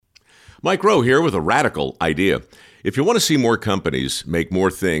Mike Rowe here with a radical idea. If you want to see more companies make more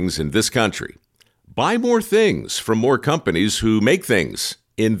things in this country, buy more things from more companies who make things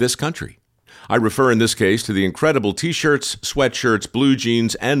in this country. I refer in this case to the incredible t-shirts, sweatshirts, blue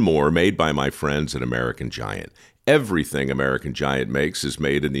jeans, and more made by my friends at American Giant. Everything American Giant makes is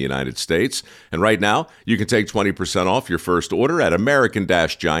made in the United States. And right now, you can take 20% off your first order at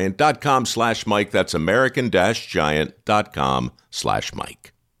american-giant.com/Mike. That's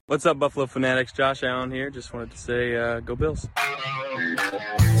american-giant.com/Mike. What's up, Buffalo Fanatics? Josh Allen here. Just wanted to say, go Bills.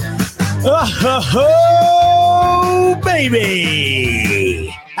 Oh,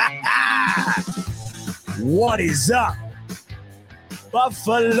 baby! What is up,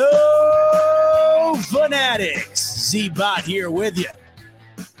 Buffalo Fanatics? Z-Bot here with you,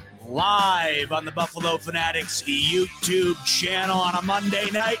 live on the Buffalo Fanatics YouTube channel on a Monday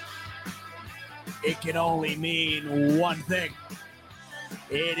night. It can only mean one thing.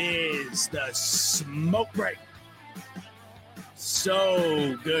 It is the smoke break.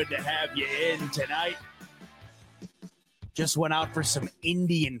 So good to have you in tonight. Just went out for some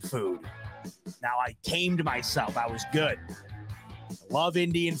Indian food. Now I tamed myself. I was good. Love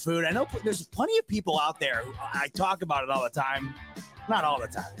Indian food. I know there's plenty of people out there who I talk about it all the time. Not all the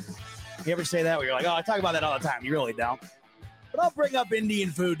time. You ever say that where you're like, oh, I talk about that all the time. You really don't. But I'll bring up Indian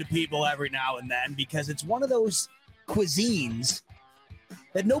food to people every now and then because it's one of those cuisines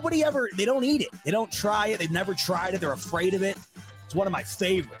that they don't eat it. They don't try it. They've never tried it. They're afraid of it. It's one of my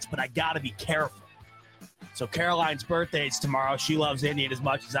favorites, but I got to be careful. So Caroline's birthday is tomorrow. She loves Indian as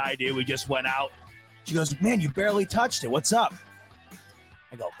much as I do. We just went out. She goes, man, you barely touched it. What's up?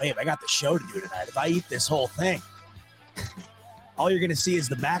 I go, babe, I got the show to do tonight. If I eat this whole thing, all you're going to see is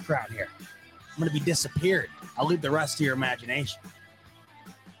the background here. I'm going to be disappeared. I'll leave the rest to your imagination.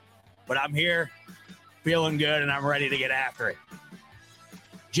 But I'm here, feeling good, and I'm ready to get after it.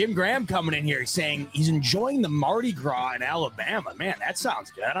 Jim Graham coming in here saying he's enjoying the Mardi Gras in Alabama. Man, that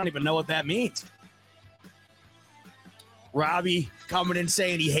sounds good. I don't even know what that means. Robbie coming in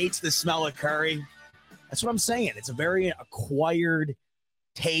saying he hates the smell of curry. That's what I'm saying. It's a very acquired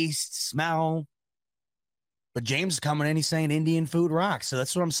taste, smell. But James coming in, he's saying Indian food rocks. So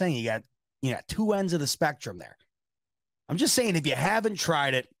that's what I'm saying. You got two ends of the spectrum there. I'm just saying if you haven't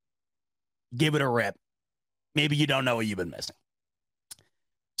tried it, give it a rip. Maybe you don't know what you've been missing.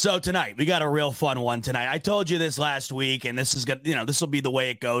 So tonight, we got a real fun one tonight. I told you this last week, and this is good. This will be the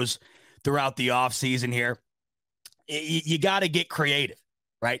way it goes throughout the off season here. You got to get creative,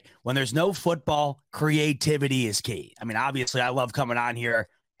 right? When there's no football, creativity is key. I mean, obviously, I love coming on here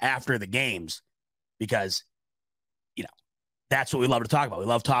after the games because, that's what we love to talk about. We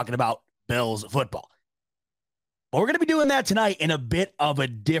love talking about Bills football. But we're going to be doing that tonight in a bit of a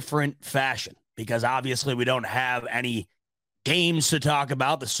different fashion because obviously we don't have any games to talk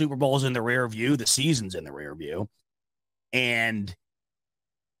about. The Super Bowl's in the rear view. The season's in the rear view. And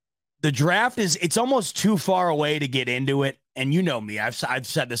the draft it's almost too far away to get into it. And you know me, I've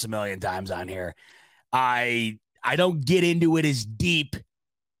said this a million times on here. I don't get into it as deep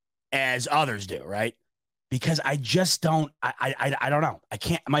as others do, right? Because I just don't, I don't know. I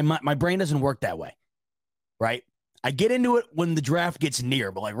can't, my brain doesn't work that way, right? I get into it when the draft gets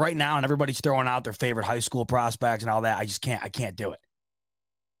near, but like right now and everybody's throwing out their favorite high school prospects and all that, I can't do it.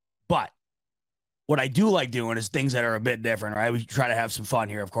 But what I do like doing is things that are a bit different, right? We try to have some fun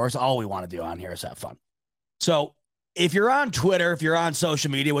here, of course. All we want to do on here is have fun. So if you're on Twitter, if you're on social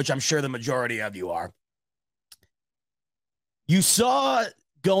media, which I'm sure the majority of you are, you saw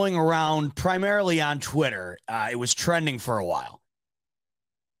going around primarily on Twitter, it was trending for a while.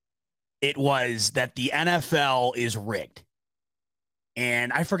 It was that the NFL is rigged.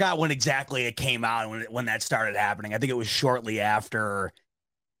 And I forgot when exactly it came out when that started happening. I think it was shortly after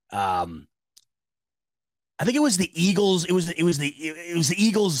I think it was the Eagles. It was the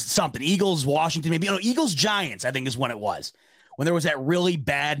Eagles something. Eagles Washington, maybe. Eagles Giants, I think is when it was. When there was that really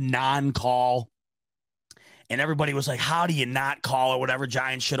bad non-call. And everybody was like, how do you not call or whatever?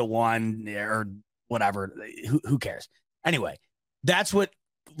 Giants should have won or whatever. Who cares? Anyway, that's what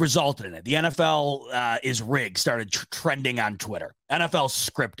resulted in it. The NFL is rigged, started trending on Twitter. NFL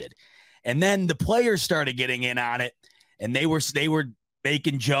scripted. And then the players started getting in on it, and they were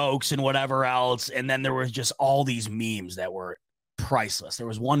making jokes and whatever else. And then there was just all these memes that were priceless. There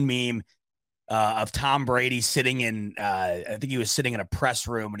was one meme of Tom Brady sitting in, I think he was sitting in a press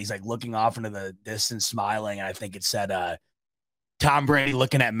room, and he's like looking off into the distance, smiling. And I think it said Tom Brady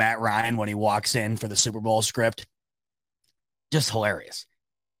looking at Matt Ryan when he walks in for the Super Bowl script. Just hilarious.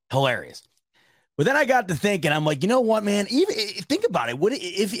 Hilarious. But then I got to thinking, I'm like, you know what, man? Even think about it.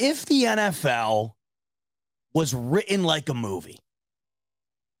 If the NFL was written like a movie,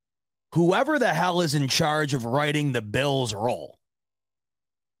 whoever the hell is in charge of writing the Bills role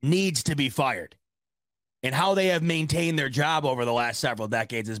needs to be fired. And how they have maintained their job over the last several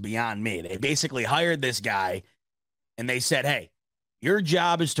decades is beyond me. They basically hired this guy and they said, hey, your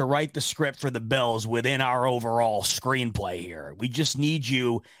job is to write the script for the Bills within our overall screenplay here. We just need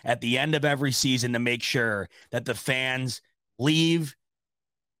you at the end of every season to make sure that the fans leave.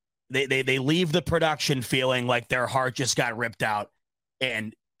 They leave the production feeling like their heart just got ripped out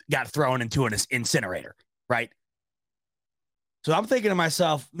and got thrown into an incinerator, right? So I'm thinking to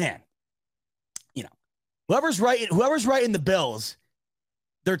myself, man, whoever's writing the Bills,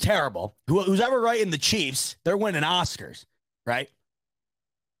 they're terrible. Who's ever writing the Chiefs, they're winning Oscars, right?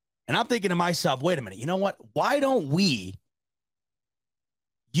 And I'm thinking to myself, wait a minute, you know what? Why don't we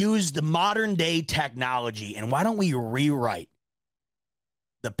use the modern day technology and why don't we rewrite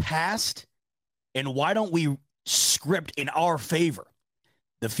the past and why don't we script in our favor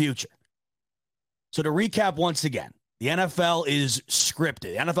the future? So to recap once again, the NFL is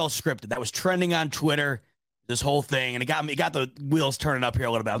scripted. NFL scripted. That was trending on Twitter, this whole thing, and it got the wheels turning up here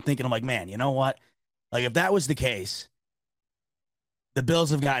a little bit. I'm like, man, you know what? Like, if that was the case, the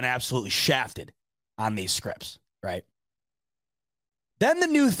Bills have gotten absolutely shafted on these scripts, right? Then the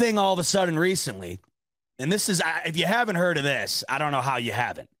new thing all of a sudden recently, and this is, if you haven't heard of this, I don't know how you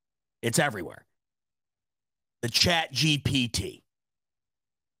haven't. It's everywhere. The ChatGPT.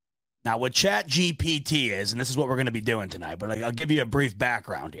 Now, what ChatGPT is, and this is what we're going to be doing tonight, but I'll give you a brief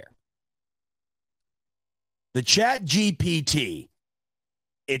background here. The ChatGPT,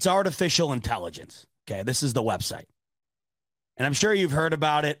 it's artificial intelligence. Okay, this is the website. And I'm sure you've heard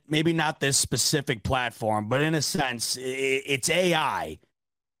about it, maybe not this specific platform, but in a sense, it's AI.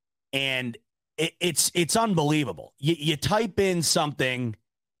 And it's unbelievable. You type in something,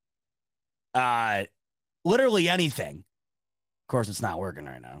 literally anything. Of course, it's not working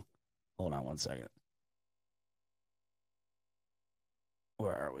right now. Hold on one second.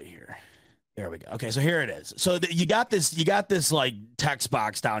 Where are we here? There we go. Okay, so here it is. So you got this like text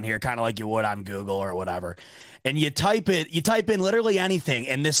box down here, kind of like you would on Google or whatever, and you type in literally anything,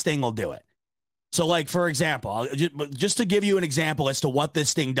 and this thing will do it. So, like, for example, just to give you an example as to what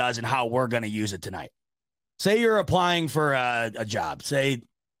this thing does and how we're going to use it tonight. Say you're applying for a job. Say,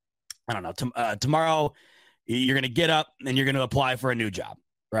 I don't know, tomorrow you're going to get up and you're going to apply for a new job,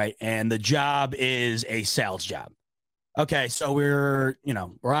 right? And the job is a sales job. Okay, so we're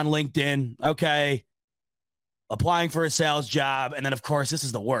on LinkedIn. Okay, applying for a sales job. And then, of course, this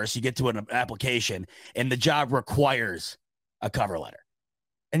is the worst. You get to an application and the job requires a cover letter.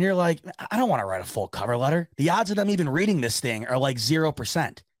 And you're like, I don't want to write a full cover letter. The odds of them even reading this thing are like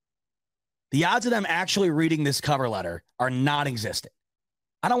 0%. The odds of them actually reading this cover letter are non-existent.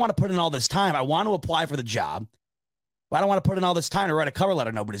 I don't want to put in all this time. I want to apply for the job, but I don't want to put in all this time to write a cover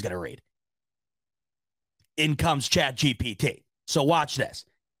letter nobody's going to read. In comes ChatGPT. So watch this.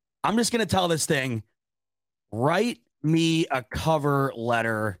 I'm just going to tell this thing, write me a cover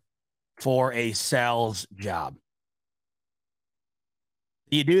letter for a sales job.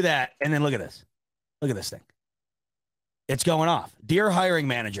 You do that, and then look at this. Look at this thing. It's going off. Dear hiring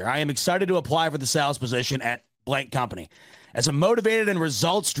manager, I am excited to apply for the sales position at blank company. As a motivated and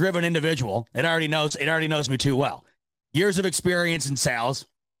results-driven individual, it already knows me too well. Years of experience in sales.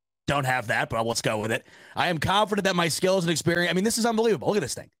 Don't have that, but let's go with it. I am confident that my skills and experience, I mean, this is unbelievable. Look at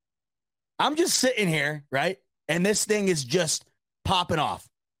this thing. I'm just sitting here, right? And this thing is just popping off.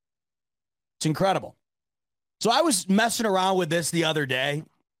 It's incredible. So I was messing around with this the other day,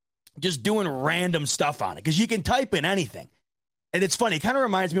 just doing random stuff on it, because you can type in anything. And it's funny. It kind of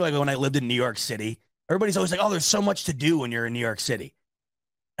reminds me like when I lived in New York City. Everybody's always like, oh, there's so much to do when you're in New York City.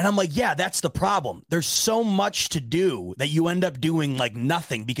 And I'm like, yeah, that's the problem. There's so much to do that you end up doing like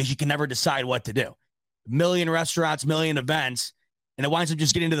nothing because you can never decide what to do. Million restaurants, million events. And it winds up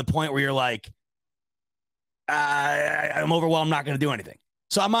just getting to the point where you're like, I'm overwhelmed. I'm not going to do anything.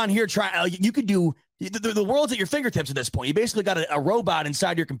 So I'm on here trying. You could do the world's at your fingertips at this point. You basically got a robot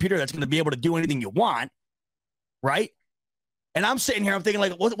inside your computer that's going to be able to do anything you want. Right. And I'm sitting here, I'm thinking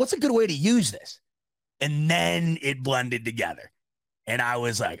like, what's a good way to use this? And then it blended together. And I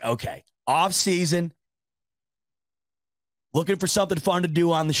was like, okay, off season, looking for something fun to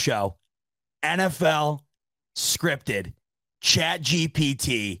do on the show. NFL, scripted,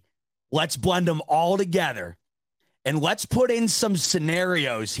 ChatGPT. Let's blend them all together. And let's put in some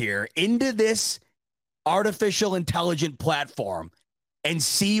scenarios here into this artificial intelligent platform and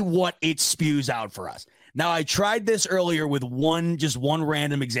see what it spews out for us. Now, I tried this earlier with just one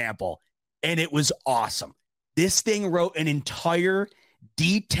random example, and it was awesome. This thing wrote an entire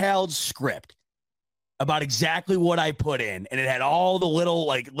detailed script about exactly what I put in, and it had all the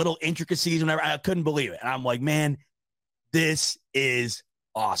little intricacies. Whenever I couldn't believe it, and I'm like, man, this is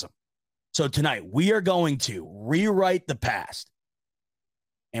awesome. So tonight we are going to rewrite the past,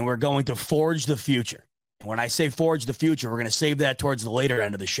 and we're going to forge the future. And when I say forge the future, we're going to save that towards the later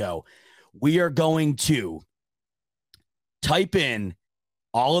end of the show. We are going to type in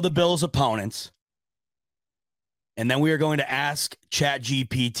all of the Bills' opponents, and then we are going to ask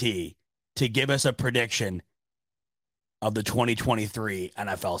ChatGPT to give us a prediction of the 2023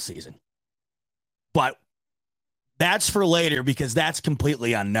 NFL season. But that's for later because that's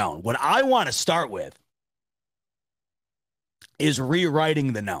completely unknown. What I want to start with is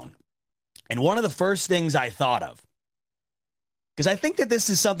rewriting the known. And one of the first things I thought of, because I think that this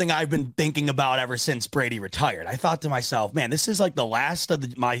is something I've been thinking about ever since Brady retired. I thought to myself, man, this is like the last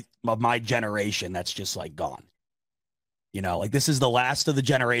of my generation that's just like gone. You know, like this is the last of the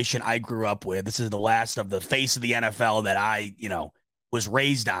generation I grew up with. This is the last of the face of the NFL that I, was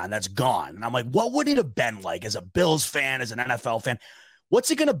raised on. That's gone. And I'm like, what would it have been like as a Bills fan, as an NFL fan? What's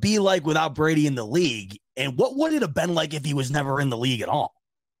it going to be like without Brady in the league? And what would it have been like if he was never in the league at all?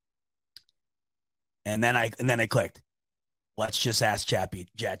 And then I clicked. Let's just ask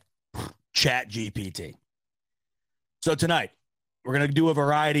ChatGPT. So tonight, we're going to do a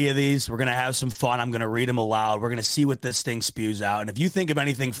variety of these. We're going to have some fun. I'm going to read them aloud. We're going to see what this thing spews out. And if you think of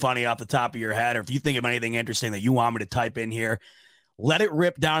anything funny off the top of your head, or if you think of anything interesting that you want me to type in here, let it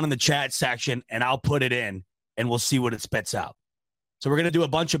rip down in the chat section, and I'll put it in, and we'll see what it spits out. So we're going to do a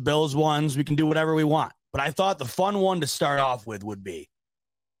bunch of Bills ones. We can do whatever we want. But I thought the fun one to start off with would be,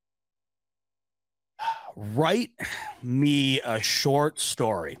 write me a short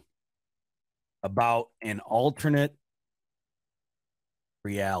story about an alternate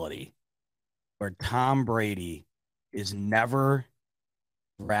reality where Tom Brady is never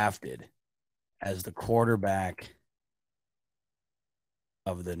drafted as the quarterback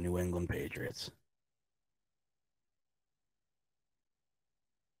of the New England Patriots.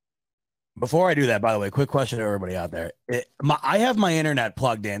 Before I do that, by the way, quick question to everybody out there. I have my internet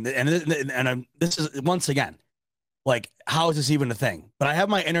plugged in, and this is, once again, like, how is this even a thing? But I have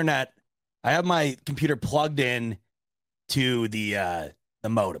my internet, I have my computer plugged in to the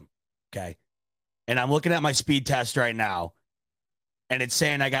modem, okay? And I'm looking at my speed test right now, and it's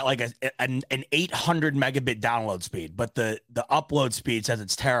saying I got like an 800 megabit download speed, but the upload speed says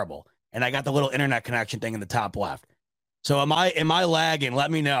it's terrible. And I got the little internet connection thing in the top left. So am I lagging? Let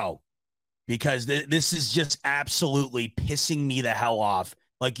me know, because this is just absolutely pissing me the hell off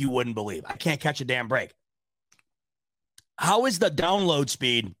like you wouldn't believe. I can't catch a damn break. How is the download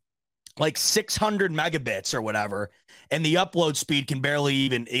speed like 600 megabits or whatever, and the upload speed can barely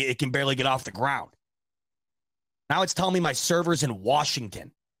get off the ground? Now it's telling me my server's in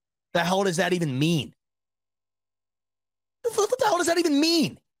Washington. The hell does that even mean? What the hell does that even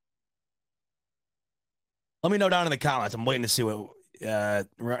mean? Let me know down in the comments. I'm waiting to see what. All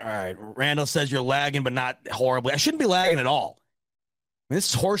right. Randall says you're lagging, but not horribly. I shouldn't be lagging at all. I mean, this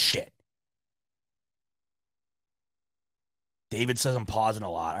is horse shit. David says I'm pausing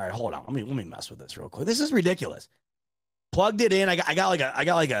a lot. All right, hold on. Let me mess with this real quick. This is ridiculous. Plugged it in. I got like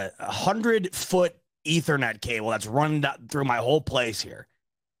a 100-foot Ethernet cable that's run through my whole place here.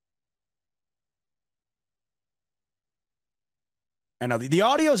 I know the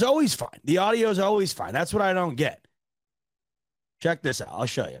audio is always fine. The audio is always fine. That's what I don't get. Check this out. I'll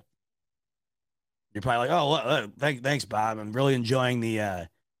show you. You're probably like, oh, thanks, Bob. I'm really enjoying the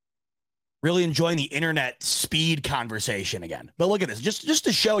internet speed conversation again. But look at this, just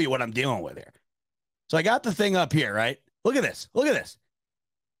to show you what I'm dealing with here. So I got the thing up here, right? Look at this. Look at this.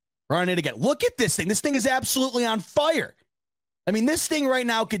 Run it again. Look at this thing. This thing is absolutely on fire. I mean, this thing right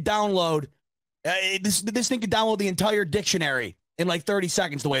now could download. This thing could download the entire dictionary in like 30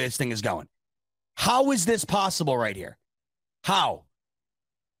 seconds. The way this thing is going. How is this possible right here? How?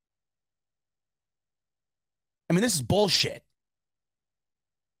 I mean, this is bullshit.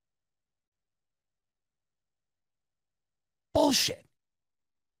 Bullshit.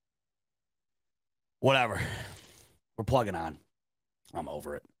 Whatever. We're plugging on. I'm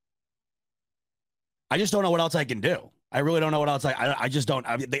over it. I just don't know what else I can do. I really don't know what else I just don't.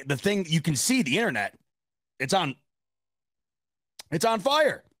 I mean, the thing, you can see the internet. It's on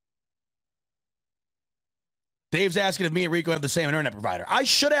fire. Dave's asking if me and Rico have the same internet provider. I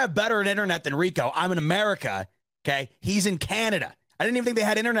should have better internet than Rico. I'm in America. Okay. He's in Canada. I didn't even think they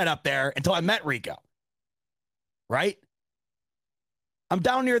had internet up there until I met Rico. Right? I'm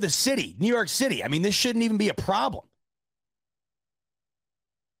down near the city, New York City. I mean, this shouldn't even be a problem.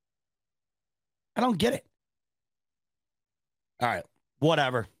 I don't get it. All right.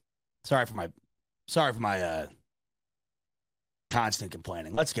 Whatever. Sorry for my Sorry for my constant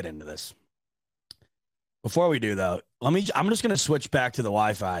complaining. Let's get into this. Before we do, though, I'm just going to switch back to the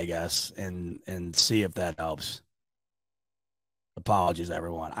Wi-Fi, I guess, and see if that helps. Apologies,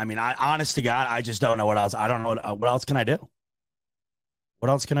 everyone. I mean, honest to God, I just don't know what else. I don't know what else can I do. What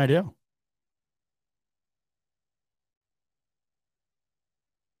else can I do? I'm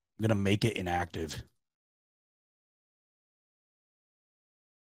going to make it inactive.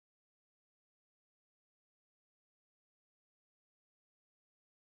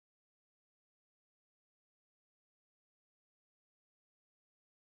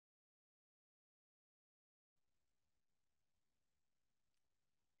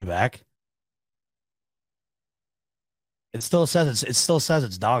 Back. It still says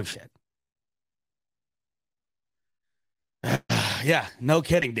it's dog shit. Yeah, no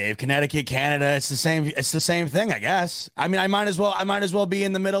kidding, Dave. Connecticut, Canada, it's the same thing, I guess. I mean, I might as well be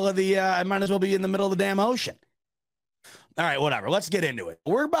in the middle of the damn ocean. All right, whatever. Let's get into it.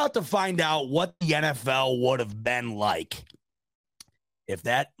 We're about to find out what the NFL would have been like if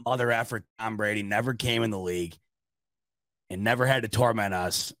that mother effer Tom Brady never came in the league and never had to torment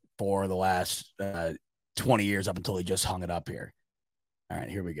us for the last 20 years up until he just hung it up here. All right,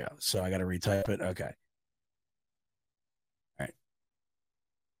 here we go. So I got to retype it. Okay. All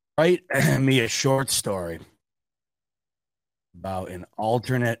right. Write me a short story about an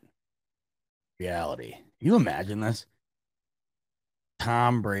alternate reality. Can you imagine this?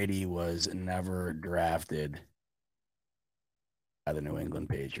 Tom Brady was never drafted by the New England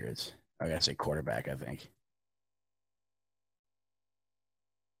Patriots. I gotta say quarterback, I think.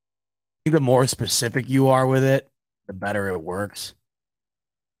 I think the more specific you are with it, the better it works.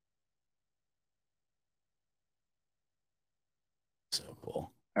 So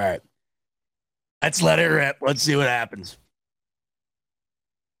cool. All right. Let's let it rip. Let's see what happens.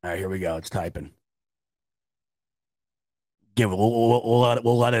 All right, here we go. It's typing. Yeah, we'll let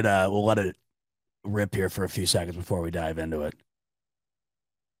it rip here for a few seconds before we dive into it.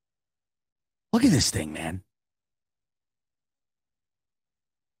 Look at this thing, man.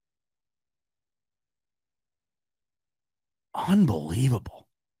 Unbelievable.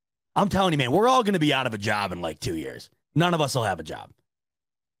 I'm telling you, man, we're all going to be out of a job in like 2 years. None of us will have a job.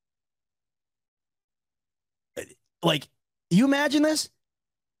 Like, you imagine this?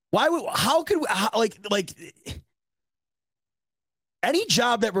 Any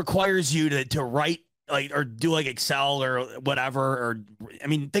job that requires you to write like or do like Excel or whatever, or I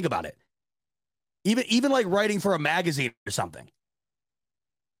mean, think about it. Even like writing for a magazine or something.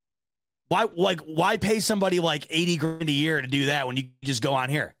 Why pay somebody like 80 grand a year to do that when you just go on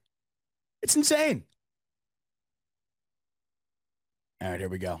here? It's insane. All right, here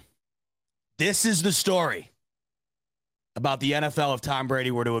we go. This is the story about the NFL if Tom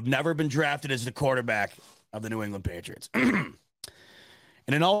Brady were to have never been drafted as the quarterback of the New England Patriots. And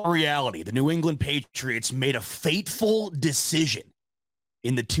in all reality, the New England Patriots made a fateful decision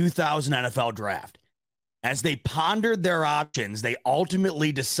in the 2000 NFL draft. As they pondered their options, they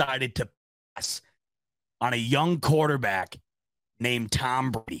ultimately decided to pass on a young quarterback named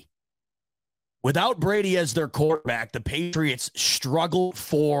Tom Brady. Without Brady as their quarterback, the Patriots struggled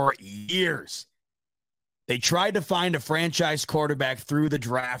for years. They tried to find a franchise quarterback through the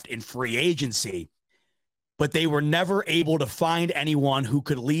draft and free agency, but they were never able to find anyone who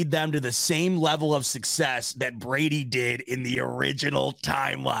could lead them to the same level of success that Brady did in the original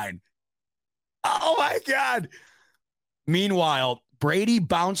timeline. Oh, my God. Meanwhile, Brady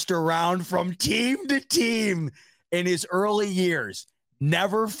bounced around from team to team in his early years,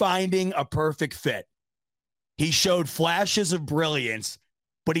 never finding a perfect fit. He showed flashes of brilliance,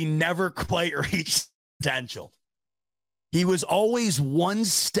 but he never quite reached potential. He was always one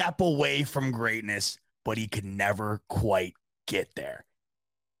step away from greatness, but he could never quite get there.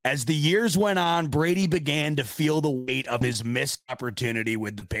 As the years went on, Brady began to feel the weight of his missed opportunity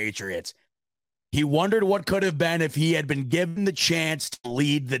with the Patriots. He wondered what could have been if he had been given the chance to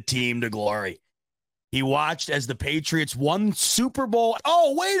lead the team to glory. He watched as the Patriots won Super Bowl.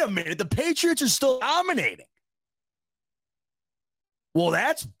 Oh, wait a minute. The Patriots are still dominating. Well,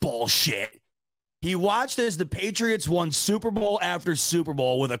 that's bullshit. He watched as the Patriots won Super Bowl after Super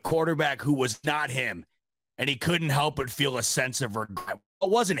Bowl with a quarterback who was not him, and he couldn't help but feel a sense of regret. It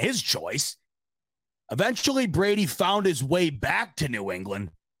wasn't his choice. Eventually, Brady found his way back to New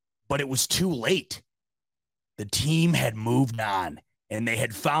England, but it was too late. The team had moved on, and they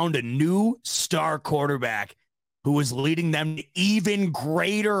had found a new star quarterback who was leading them to even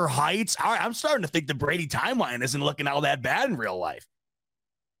greater heights. All right, I'm starting to think the Brady timeline isn't looking all that bad in real life.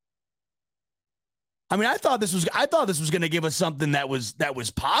 I mean, I thought this was going to give us something that was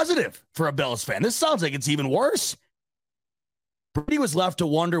positive for a Bills fan. This sounds like it's even worse. Brady was left to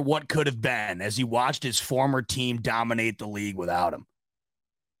wonder what could have been as he watched his former team dominate the league without him.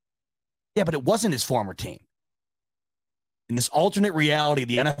 Yeah, but it wasn't his former team. In this alternate reality,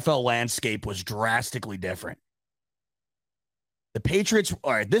 the NFL landscape was drastically different. The Patriots,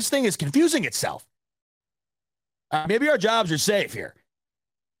 all right, this thing is confusing itself. Maybe our jobs are safe here.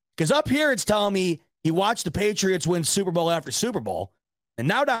 Because up here, it's telling me he watched the Patriots win Super Bowl after Super Bowl. And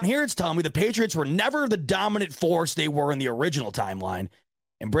now down here, it's telling me the Patriots were never the dominant force they were in the original timeline.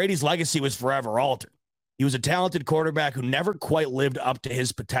 And Brady's legacy was forever altered. He was a talented quarterback who never quite lived up to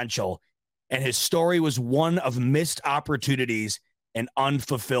his potential. And his story was one of missed opportunities and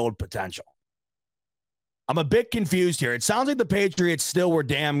unfulfilled potential. I'm a bit confused here. It sounds like the Patriots still were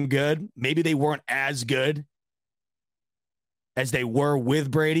damn good. Maybe they weren't as good as they were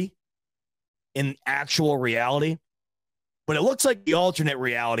with Brady in actual reality. But it looks like the alternate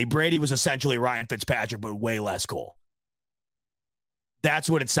reality, Brady was essentially Ryan Fitzpatrick, but way less cool. That's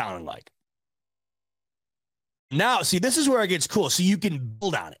what it sounded like. Now, see, this is where it gets cool. So you can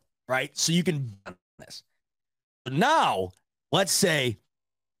build on it, right? So you can build on this. But now, let's say,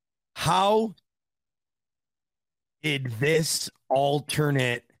 how did this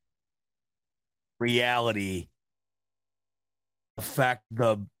alternate reality affect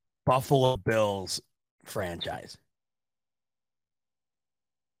the Buffalo Bills franchise?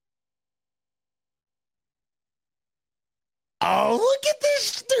 Oh, look at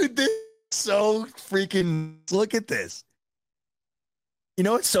this, dude. This is so freaking, look at this. You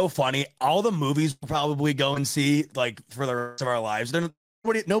know, it's so funny. All the movies we'll probably go and see, like, for the rest of our lives,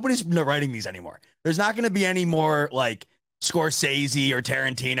 nobody's writing these anymore. There's not going to be any more, like, Scorsese or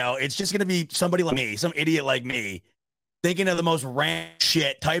Tarantino. It's just going to be somebody like me, some idiot like me, thinking of the most random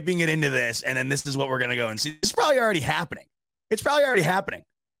shit, typing it into this, and then this is what we're going to go and see. It's probably already happening. It's probably already happening.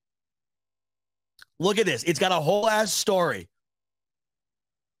 Look at this. It's got a whole ass story.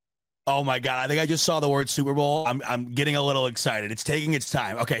 Oh my God. I think I just saw the word Super Bowl. I'm getting a little excited. It's taking its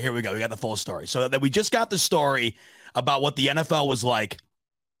time. Okay, here we go. We got the full story. So that we just got the story about what the NFL was like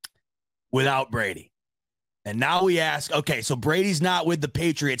without Brady. And now we ask, okay, so Brady's not with the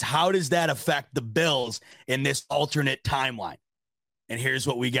Patriots. How does that affect the Bills in this alternate timeline? And here's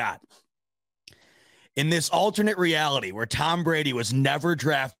what we got. In this alternate reality where Tom Brady was never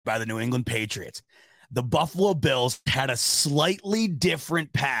drafted by the New England Patriots, the Buffalo Bills had a slightly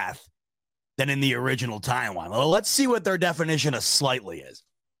different path than in the original timeline. Well, let's see what their definition of slightly is.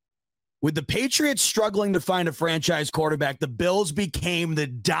 With the Patriots struggling to find a franchise quarterback, the Bills became the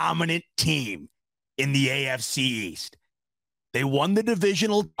dominant team in the AFC East. They won the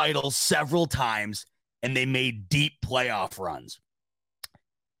divisional title several times, and they made deep playoff runs.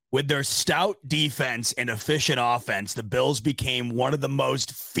 With their stout defense and efficient offense, the Bills became one of the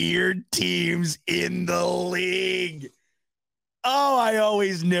most feared teams in the league. Oh, I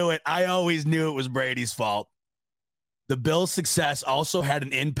always knew it. I always knew it was Brady's fault. The Bills' success also had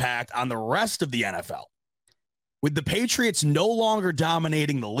an impact on the rest of the NFL. With the Patriots no longer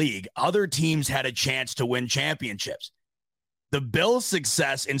dominating the league, other teams had a chance to win championships. The Bills'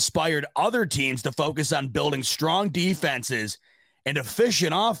 success inspired other teams to focus on building strong defenses and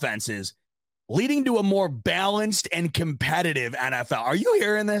efficient offenses, leading to a more balanced and competitive NFL. Are you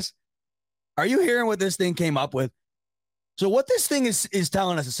hearing this? Are you hearing what this thing came up with? So what this thing is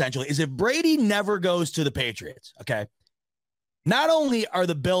telling us essentially is if Brady never goes to the Patriots, okay, not only are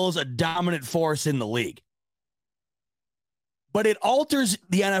the Bills a dominant force in the league, but it alters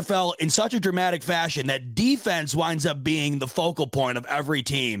the NFL in such a dramatic fashion that defense winds up being the focal point of every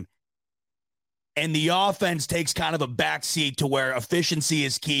team. And the offense takes kind of a backseat to where efficiency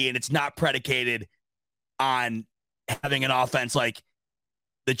is key and it's not predicated on having an offense like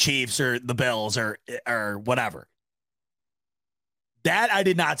the Chiefs or the Bills or whatever. That I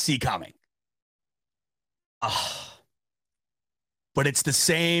did not see coming. Oh. But it's the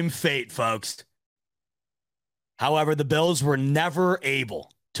same fate, folks. However, the Bills were never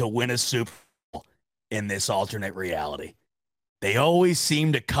able to win a Super Bowl in this alternate reality. They always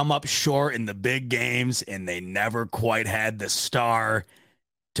seem to come up short in the big games, and they never quite had the star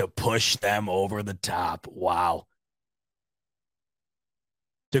to push them over the top. Wow.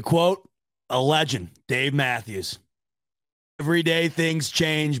 To quote a legend, Dave Matthews, every day things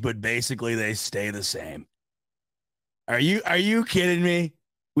change, but basically they stay the same. Are you kidding me?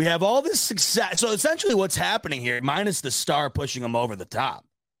 We have all this success. So essentially what's happening here, minus the star pushing them over the top,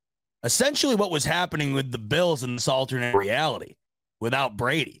 essentially what was happening with the Bills in this alternate reality without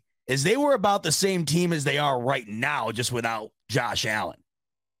Brady is they were about the same team as they are right now, just without Josh Allen.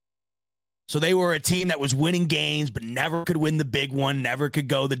 So they were a team that was winning games, but never could win the big one, never could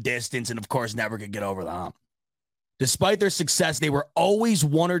go the distance, and of course, never could get over the hump. Despite their success, they were always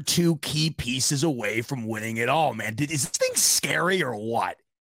one or two key pieces away from winning it all, man. Is this thing scary or what?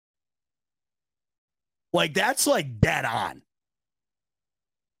 Like, that's like dead on.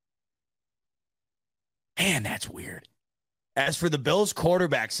 Man, that's weird. As for the Bills'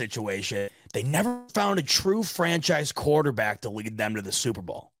 quarterback situation, they never found a true franchise quarterback to lead them to the Super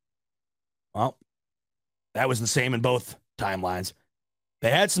Bowl. Well, that was the same in both timelines. They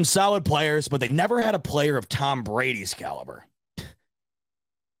had some solid players, but they never had a player of Tom Brady's caliber.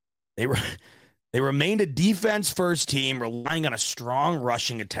 They remained a defense-first team, relying on a strong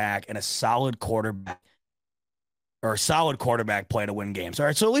rushing attack and a solid quarterback play to win games. All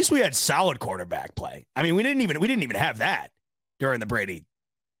right, so at least we had solid quarterback play. I mean, we didn't even have that during the Brady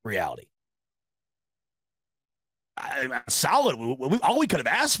reality. Solid. All we could have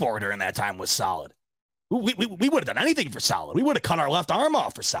asked for during that time was solid. We would have done anything for solid. We would have cut our left arm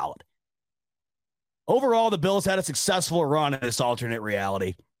off for solid. Overall, the Bills had a successful run in this alternate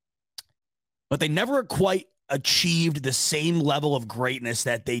reality, but they never quite achieved the same level of greatness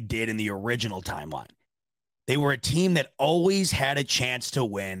that they did in the original timeline. They were a team that always had a chance to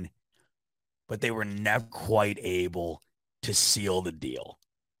win, but they were never quite able to seal the deal.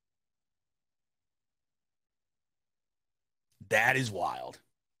 That is wild.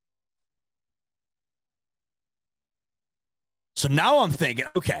 So now I'm thinking,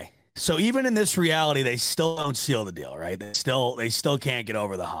 okay, so even in this reality, they still don't seal the deal, right? They still can't get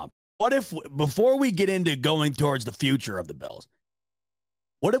over the hump. What if, before we get into going towards the future of the Bills,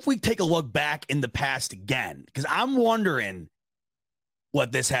 what if we take a look back in the past again? Because I'm wondering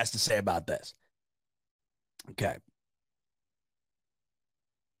what this has to say about this. Okay.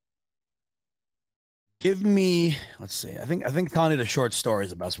 Give me, let's see. I think telling it a short story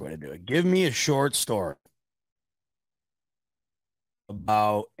is the best way to do it. Give me a short story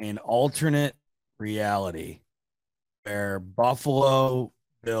about an alternate reality where Buffalo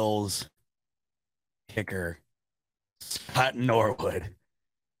Bills kicker Scott Norwood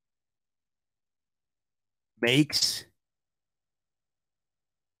makes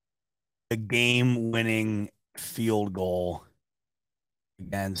a game-winning field goal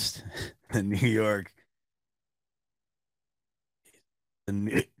against the New York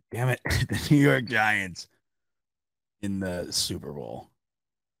Giants in the Super Bowl.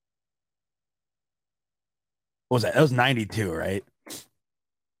 What was that? That was 92, right? It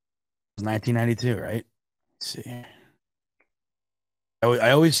was 1992, right? Let's see.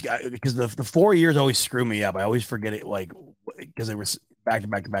 I always, because the 4 years always screw me up. I always forget it, like, because it was back to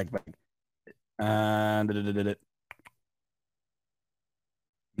back to back to back.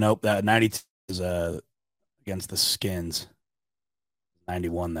 Nope, that 92 is against the Skins.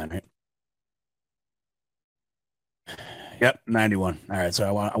 91 then, right? Yep, 91. All right, so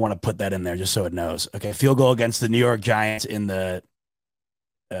I want to put that in there just so it knows. Okay, field goal against the New York Giants in the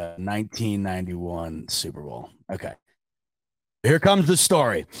 1991 Super Bowl. Okay. Here comes the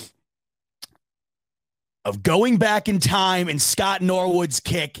story of going back in time, and Scott Norwood's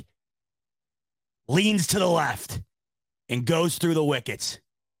kick leans to the left and goes through the wickets.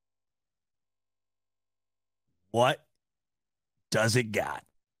 What does it got?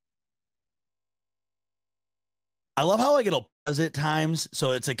 I love how, like, it'll pause at times,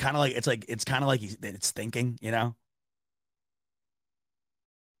 so it's kind of like it's thinking, you know.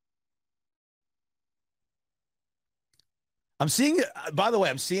 I'm seeing it. By the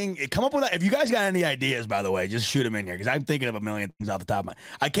way, I'm seeing it come up with that. If you guys got any ideas, by the way, just shoot them in here, because I'm thinking of a million things off the top of my.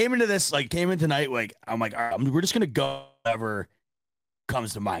 I came in tonight, like, I'm like, all right, we're just gonna go whatever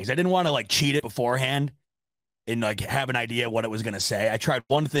comes to mind, because I didn't want to, like, cheat it beforehand and, like, have an idea what it was gonna say. I tried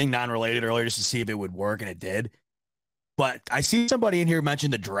one thing non-related earlier just to see if it would work, and it did. But I see somebody in here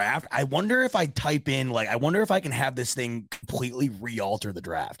mention the draft. I wonder if I type in, like, I wonder if I can have this thing completely re-alter the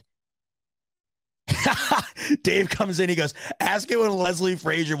draft. Dave comes in, he goes, ask it when Leslie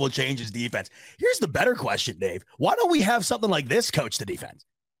Frazier will change his defense. Here's the better question, Dave. Why don't we have something like this coach the defense?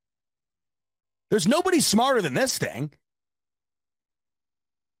 There's nobody smarter than this thing.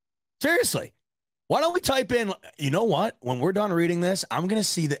 Seriously. Why don't we type in, you know what? When we're done reading this, I am going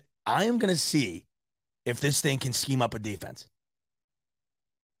to see if this thing can scheme up a defense.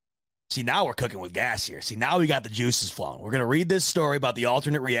 See, now we're cooking with gas here. See, now we got the juices flowing. We're going to read this story about the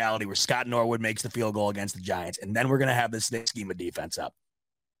alternate reality where Scott Norwood makes the field goal against the Giants, and then we're going to have this thing scheme of defense up.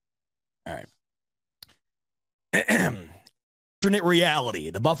 All right. Alternate reality.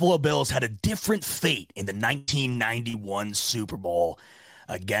 The Buffalo Bills had a different fate in the 1991 Super Bowl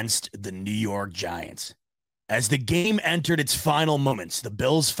against the New York Giants. As the game entered its final moments, the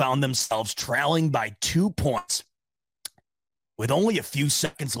Bills found themselves trailing by 2 points with only a few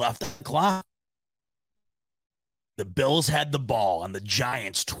seconds left on the clock. The Bills had the ball on the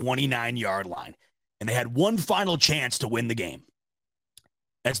Giants' 29-yard line, and they had one final chance to win the game.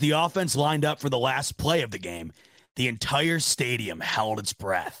 As the offense lined up for the last play of the game, the entire stadium held its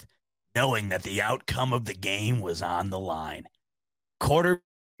breath, knowing that the outcome of the game was on the line. Quarterback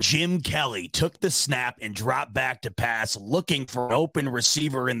Jim Kelly took the snap and dropped back to pass, looking for an open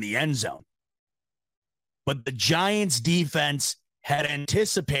receiver in the end zone. But the Giants defense had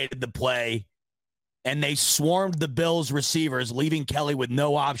anticipated the play, and they swarmed the Bills receivers, leaving Kelly with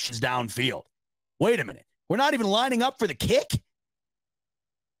no options downfield. Wait a minute. We're not even lining up for the kick?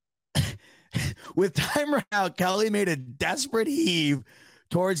 With time run out, Kelly made a desperate heave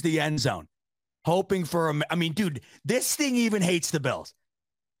towards the end zone, hoping for a... I mean, dude, this thing even hates the Bills.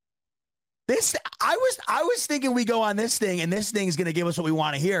 I was thinking we go on this thing, and this thing is going to give us what we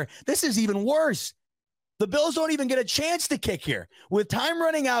want to hear. This is even worse. The Bills don't even get a chance to kick here. With time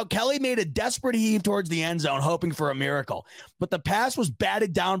running out, Kelly made a desperate heave towards the end zone, hoping for a miracle. But the pass was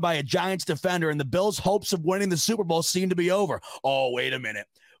batted down by a Giants defender, and the Bills' hopes of winning the Super Bowl seemed to be over. Oh, wait a minute.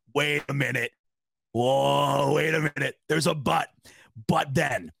 Whoa, wait a minute. There's a but. But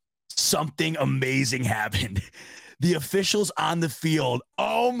then something amazing happened. The officials on the field.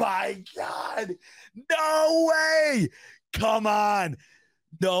 Oh my God. No way. Come on.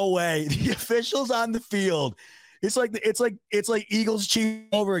 No way. The officials on the field. It's like Eagles Chiefs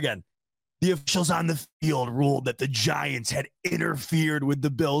over again. The officials on the field ruled that the Giants had interfered with the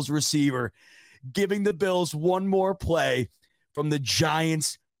Bills receiver, giving the Bills one more play from the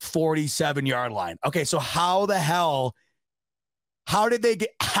Giants' 47-yard line. Okay, so how did they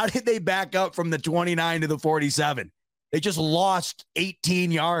back up from the 29 to the 47? They just lost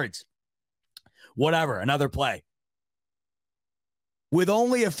 18 yards. Whatever, another play. With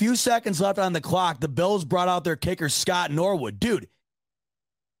only a few seconds left on the clock, the Bills brought out their kicker, Scott Norwood. Dude,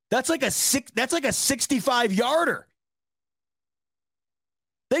 that's like a 65-yarder.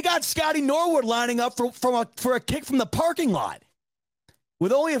 They got Scotty Norwood lining up for a kick from the parking lot.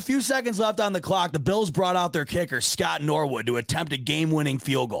 With only a few seconds left on the clock, the Bills brought out their kicker, Scott Norwood, to attempt a game-winning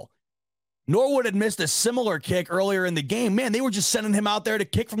field goal. Norwood had missed a similar kick earlier in the game. Man, they were just sending him out there to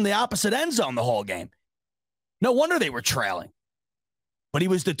kick from the opposite end zone the whole game. No wonder they were trailing. But he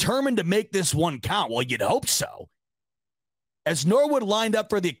was determined to make this one count. Well, you'd hope so. As Norwood lined up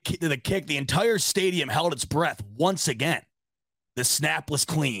for the kick, the entire stadium held its breath once again. The snap was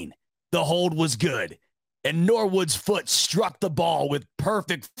clean. The hold was good. And Norwood's foot struck the ball with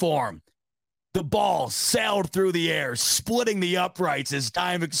perfect form. The ball sailed through the air, splitting the uprights as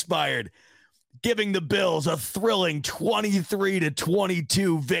time expired, giving the Bills a thrilling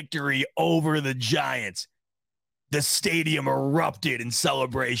 23-22 victory over the Giants. The stadium erupted in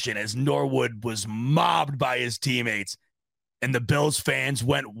celebration as Norwood was mobbed by his teammates, and the Bills fans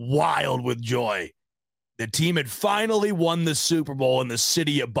went wild with joy. The team had finally won the Super Bowl, and the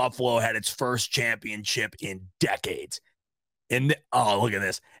city of Buffalo had its first championship in decades. Look at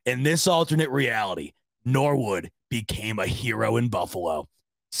this. In this alternate reality, Norwood became a hero in Buffalo,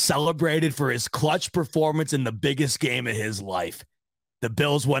 celebrated for his clutch performance in the biggest game of his life. The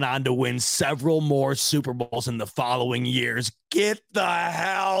Bills went on to win several more Super Bowls in the following years. Get the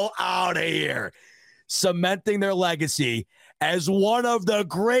hell out of here. Cementing their legacy as one of the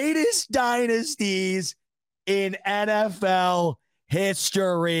greatest dynasties in NFL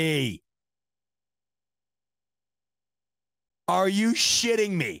history. Are you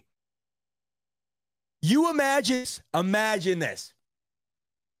shitting me? You imagine this.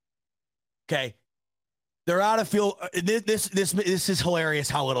 Okay. They're out of field. This is hilarious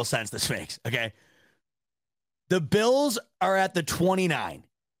how little sense this makes. Okay. The Bills are at the 29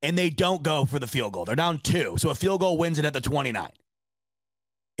 and they don't go for the field goal. They're down 2. So a field goal wins it at the 29.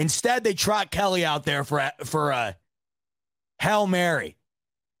 Instead, they trot Kelly out there for a Hail Mary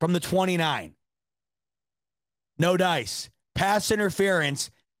from the 29. No dice. Pass interference.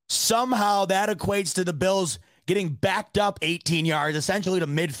 Somehow that equates to the Bills getting backed up 18 yards, essentially to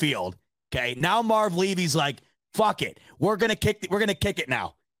midfield. Okay. Now Marv Levy's like, fuck it. We're going to kick it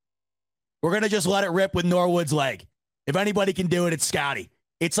now. We're going to just let it rip with Norwood's leg. If anybody can do it, it's Scotty.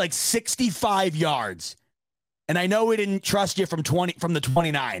 It's like 65 yards. And I know we didn't trust you from the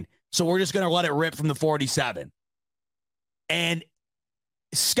 29. So we're just going to let it rip from the 47. And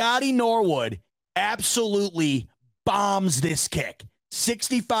Scotty Norwood absolutely bombs this kick.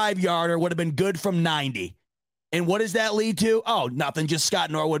 65-yarder would have been good from 90. And what does that lead to? Oh, nothing. Just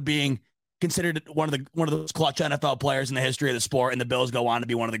Scott Norwood being considered one of those clutch NFL players in the history of the sport, and the Bills go on to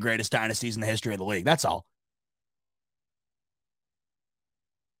be one of the greatest dynasties in the history of the league. That's all.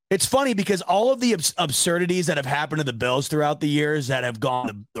 It's funny because all of the absurdities that have happened to the Bills throughout the years that have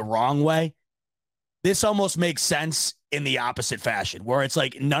gone the wrong way, this almost makes sense in the opposite fashion, where it's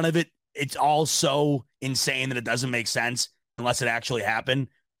like none of it, it's all so insane that it doesn't make sense unless it actually happened.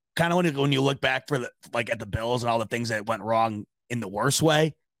 Kind of when you look back at the Bills and all the things that went wrong in the worst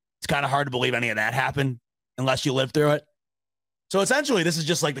way, it's kind of hard to believe any of that happened unless you live through it. So essentially, this is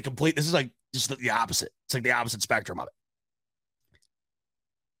just like this is like just the opposite. It's like the opposite spectrum of it.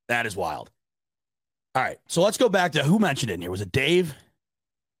 That is wild. All right, so let's go back to who mentioned it in here. Was it Dave?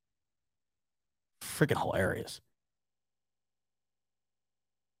 Freaking hilarious.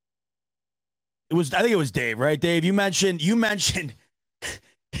 I think it was Dave, right? Dave, you mentioned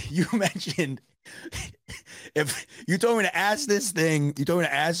if you told me to ask this thing, you told me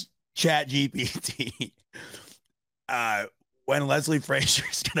to ask ChatGPT when Leslie Frazier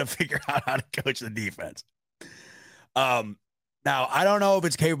is going to figure out how to coach the defense. Now, I don't know if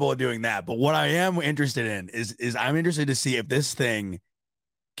it's capable of doing that, but what I am interested in is I'm interested to see if this thing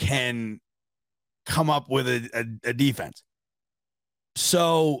can come up with a defense.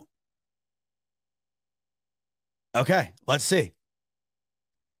 So, okay, let's see.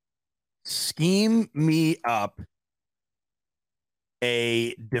 Scheme me up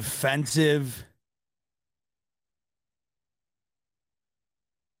a defensive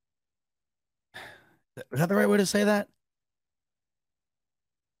is that the right way to say that?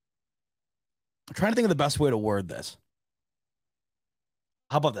 I'm trying to think of the best way to word this.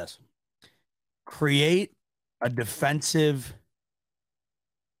 How about this? Create a defensive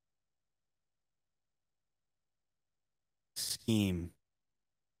scheme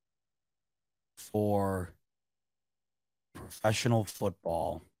for professional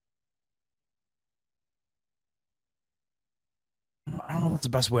football. I don't know if that's the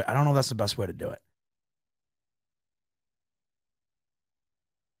best way. I don't know if that's the best way to do it.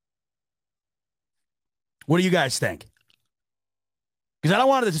 What do you guys think? Because I don't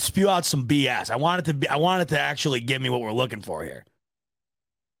want it to spew out some BS. I want it to actually give me what we're looking for here.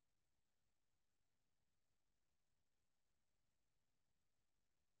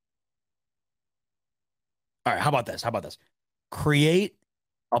 All right, how about this? Create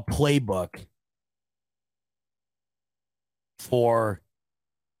a playbook for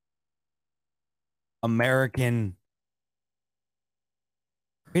American.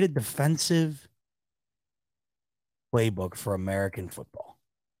 Create a defensive playbook for American football.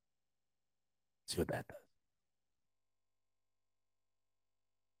 Let's see what that does.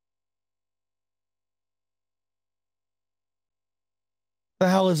 The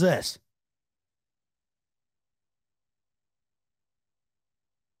hell is this?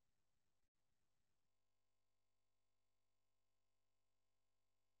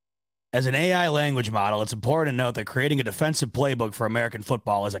 As an AI language model, it's important to note that creating a defensive playbook for American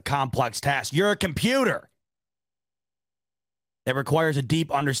football is a complex task. You're a computer. That requires a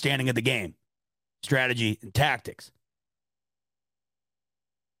deep understanding of the game, strategy, and tactics.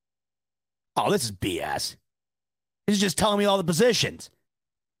 Oh, this is BS. This is just telling me all the positions.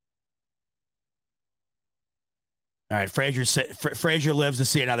 All right, Frazier lives to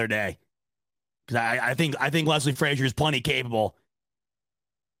see another day. Because I think Leslie Frazier is plenty capable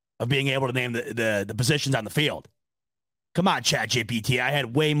of being able to name the positions on the field. Come on, ChatGPT. I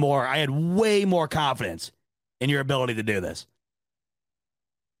had way more confidence in your ability to do this.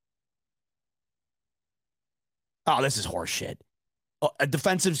 Oh, this is horseshit. A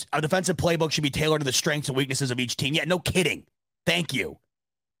defensive playbook should be tailored to the strengths and weaknesses of each team. Yeah, no kidding. Thank you.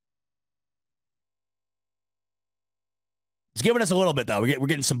 It's giving us a little bit, though. We're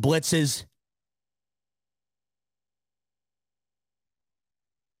getting some blitzes.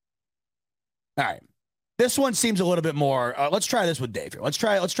 All right. This one seems a little bit more. Let's try this with Dave here. Let's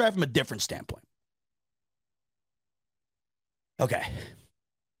try from a different standpoint. Okay.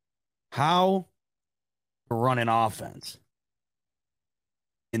 How to run an offense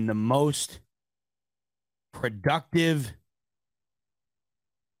in the most productive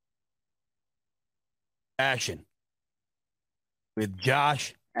fashion with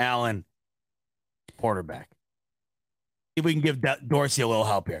Josh Allen, quarterback. See if we can give Dorsey a little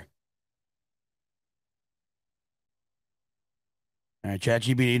help here. All right,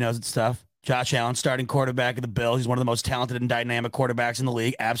 ChatGPT knows its stuff. Josh Allen, starting quarterback of the Bills. He's one of the most talented and dynamic quarterbacks in the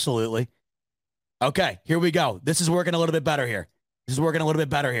league. Absolutely. Okay, here we go. This is working a little bit better here.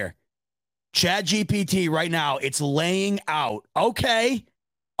 ChatGPT right now, it's laying out. Okay.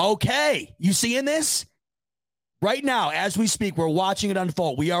 You seeing this? Right now, as we speak, we're watching it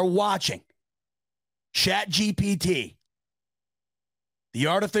unfold. We are watching ChatGPT, the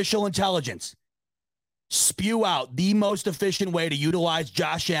artificial intelligence, spew out the most efficient way to utilize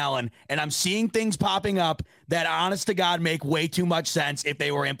Josh Allen, and I'm seeing things popping up that, honest to God, make way too much sense if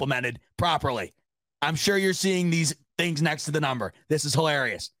they were implemented properly. I'm sure you're seeing these things next to the number. This is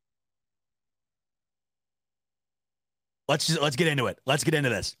hilarious. Let's get into it. Let's get into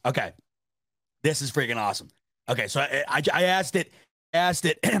this. Okay. This is freaking awesome. Okay, so I asked it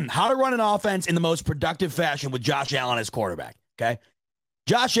how to run an offense in the most productive fashion with Josh Allen as quarterback. Okay.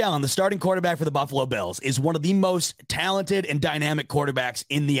 Josh Allen, the starting quarterback for the Buffalo Bills, is one of the most talented and dynamic quarterbacks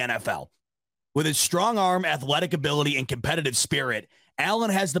in the NFL. With his strong arm, athletic ability, and competitive spirit, Allen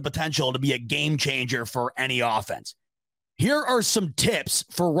has the potential to be a game changer for any offense. Here are some tips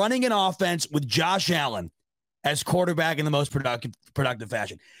for running an offense with Josh Allen as quarterback in the most productive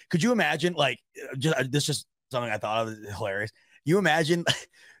fashion. Could you imagine, this is just something I thought of, hilarious. You imagine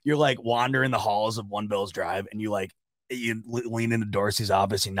you're like wandering the halls of One Bills Drive and you lean into Dorsey's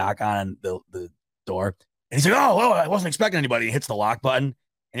office, you knock on the door, and he's like, oh, I wasn't expecting anybody. He hits the lock button,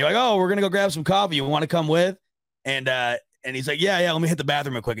 and you're like, oh, we're going to go grab some coffee. You want to come with? And he's like, yeah, let me hit the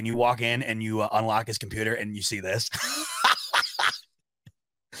bathroom real quick. And you walk in and you unlock his computer and you see this.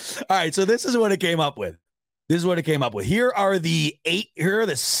 All right, so this is what it came up with. Here are the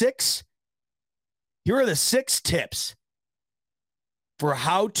 6 tips for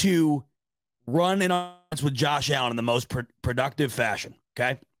how to run an offense with Josh Allen in the most productive fashion.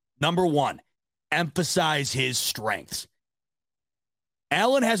 Okay. Number 1, emphasize his strengths.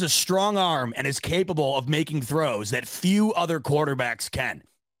 Allen has a strong arm and is capable of making throws that few other quarterbacks can.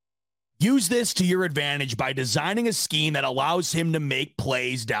 Use this to your advantage by designing a scheme that allows him to make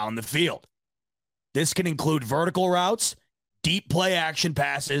plays down the field. This can include vertical routes, deep play action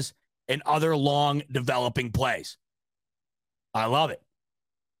passes, and other long developing plays. I love it.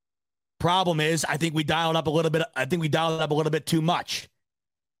 Problem is, I think we dialed up a little bit too much.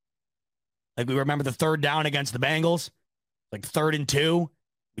 Like, we remember the third down against the Bengals, like 3rd and 2.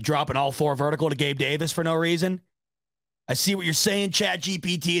 We dropping all 4 vertical to Gabe Davis for no reason. I see what you're saying,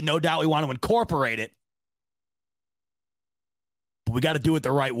 ChatGPT, and no doubt we want to incorporate it. But we got to do it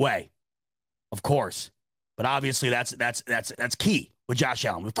the right way, of course. But obviously, that's key with Josh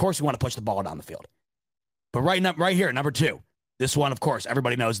Allen. Of course, we want to push the ball down the field. But right here, number 2, this one, of course,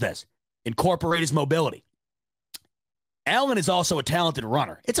 everybody knows this. Incorporate his mobility. Allen is also a talented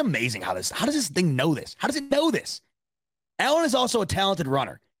runner. It's amazing how does this thing know this? How does it know this? Allen is also a talented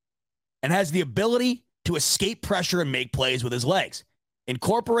runner and has the ability to escape pressure and make plays with his legs.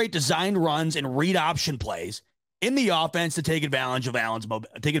 Incorporate designed runs and read option plays in the offense to take advantage of Allen's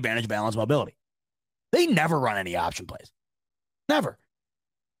mobility. They never run any option plays. Never.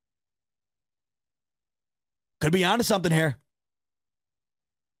 Could be onto something here.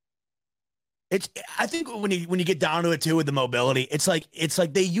 I think when you get down to it too with the mobility, it's like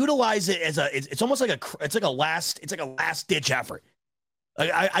they utilize it as it's almost like a last ditch effort.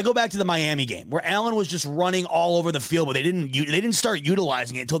 Like I go back to the Miami game where Allen was just running all over the field, but they didn't start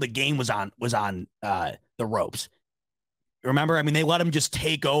utilizing it until the game was on the ropes. Remember, I mean, they let him just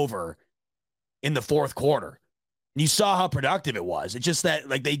take over in the 4th quarter. And you saw how productive it was. It's just that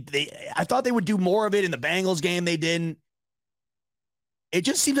I thought they would do more of it in the Bengals game. They didn't. It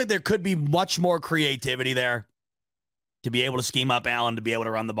just seems like there could be much more creativity there to be able to scheme up Allen, to be able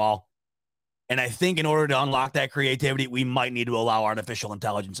to run the ball. And I think in order to unlock that creativity, we might need to allow artificial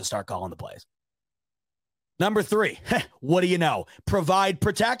intelligence to start calling the plays. Number 3, what do you know? Provide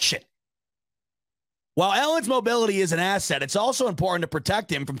protection. While Allen's mobility is an asset, it's also important to protect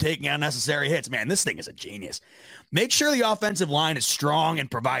him from taking unnecessary hits. Man, this thing is a genius. Make sure the offensive line is strong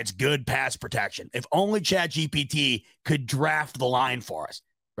and provides good pass protection. If only ChatGPT could draft the line for us,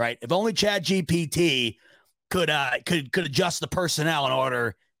 right? If only ChatGPT could adjust the personnel in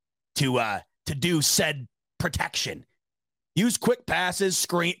order to do said protection. Use quick passes,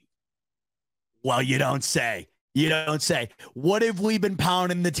 screen. Well, you don't say. What have we been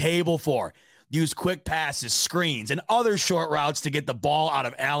pounding the table for? Use quick passes, screens, and other short routes to get the ball out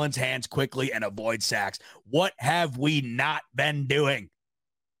of Allen's hands quickly and avoid sacks. What have we not been doing?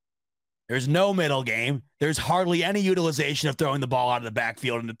 There's no middle game. There's hardly any utilization of throwing the ball out of the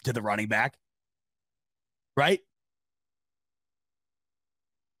backfield to the running back. Right?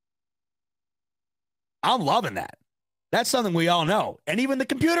 I'm loving that. That's something we all know. And even the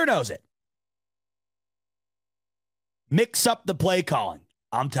computer knows it. Mix up the play calling.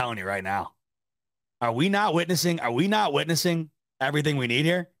 I'm telling you right now. Are we not witnessing everything we need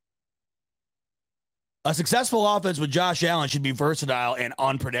here? A successful offense with Josh Allen should be versatile and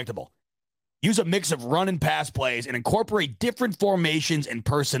unpredictable. Use a mix of run and pass plays and incorporate different formations and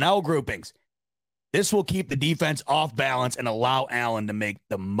personnel groupings. This will keep the defense off balance and allow Allen to make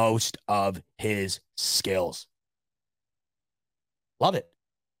the most of his skills. Love it.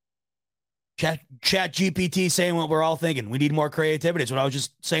 Chat GPT saying what we're all thinking. We need more creativity. It's what I was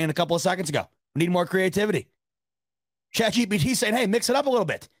just saying a couple of seconds ago. We need more creativity. Chat GPT saying, hey, mix it up a little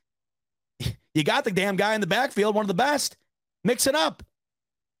bit. You got the damn guy in the backfield, one of the best. Mix it up.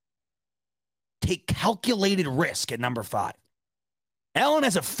 Take calculated risk at number 5. Allen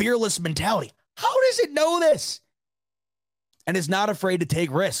has a fearless mentality. How does it know this? And is not afraid to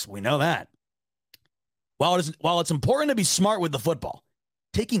take risks. We know that. While it's important to be smart with the football,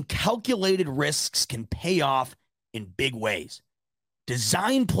 taking calculated risks can pay off in big ways.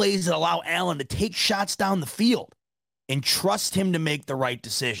 Design plays that allow Allen to take shots down the field and trust him to make the right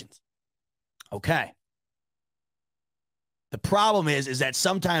decisions. Okay. The problem is that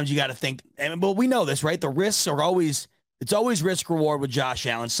sometimes you got to think, but we know this, right? The risks are always risk reward with Josh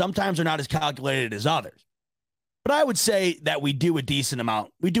Allen. Sometimes they're not as calculated as others. But I would say that we do a decent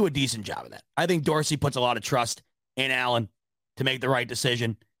job of that. I think Dorsey puts a lot of trust in Allen to make the right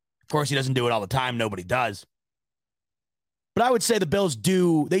decision. Of course, he doesn't do it all the time. Nobody does. But I would say the Bills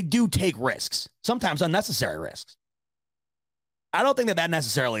do take risks, sometimes unnecessary risks. I don't think that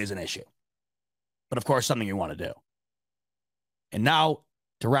necessarily is an issue. But of course, something you want to do. And now,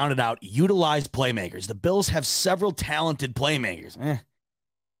 to round it out, utilize playmakers. The Bills have several talented playmakers,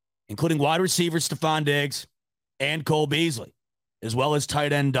 including wide receiver Stephon Diggs and Cole Beasley, as well as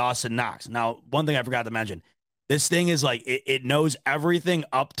tight end Dawson Knox. Now, one thing I forgot to mention, this thing is like, it knows everything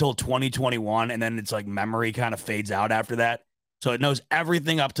up till 2021, and then it's like memory kind of fades out after that. So it knows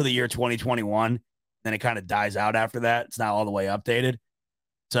everything up to the year 2021, then it kind of dies out after that. It's not all the way updated.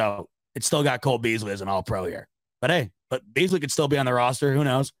 So it's still got Cole Beasley as an all-pro here. But hey, Beasley could still be on the roster. Who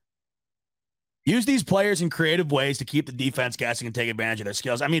knows? Use these players in creative ways to keep the defense guessing and take advantage of their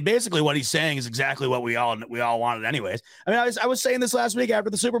skills. I mean, basically what he's saying is exactly what we all wanted anyways. I mean, I was saying this last week after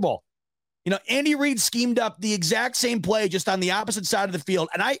the Super Bowl. You know, Andy Reid schemed up the exact same play just on the opposite side of the field.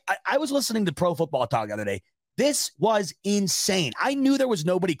 And I was listening to Pro Football Talk the other day. This was insane. I knew there was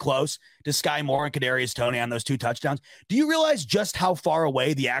nobody close to Sky Moore and Kadarius Toney on those 2 touchdowns. Do you realize just how far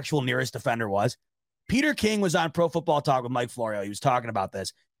away the actual nearest defender was? Peter King was on Pro Football Talk with Mike Florio. He was talking about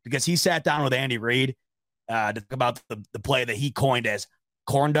this because he sat down with Andy Reid to talk about the play that he coined as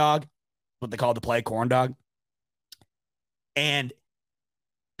corn dog, what they call the play, corn dog. And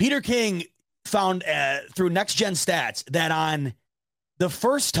Peter King found through Next Gen Stats that on the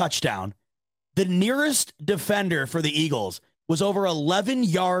first touchdown, the nearest defender for the Eagles was over 11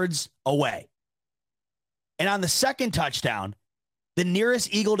 yards away. And on the second touchdown, the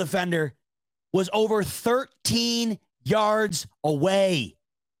nearest Eagle defender was over 13 yards away.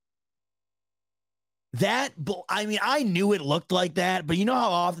 I mean, I knew it looked like that, but you know how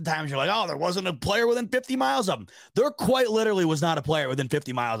oftentimes you're like, oh, there wasn't a player within 50 miles of them. There quite literally was not a player within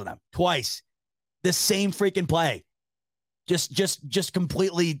 50 miles of them. Twice. The same freaking play. Just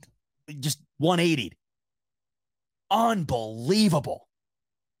completely, just 180'd. Unbelievable.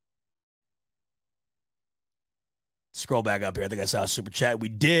 Scroll back up here. I think I saw a super chat. We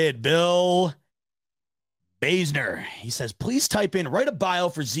did. Bill Baisner. He says, please type in, write a bio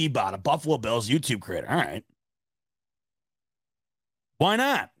for Z-Bot, a Buffalo Bills YouTube creator. All right. Why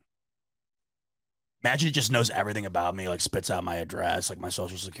not? Imagine it just knows everything about me, like spits out my address, like my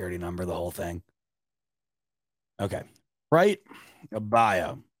social security number, the whole thing. Okay. Write a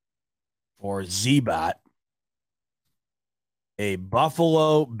bio for Z-Bot, a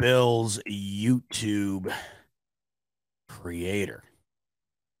Buffalo Bills YouTube creator.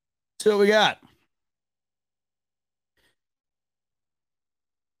 So what we got?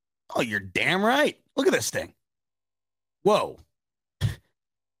 Oh, you're damn right. Look at this thing. Whoa.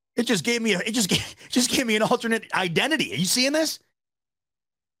 It just gave me an alternate identity. Are you seeing this?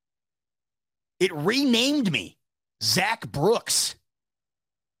 It renamed me Zach Brooks.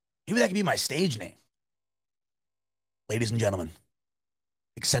 Maybe that could be my stage name. Ladies and gentlemen,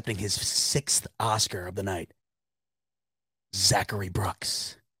 accepting his 6th Oscar of the night, Zachary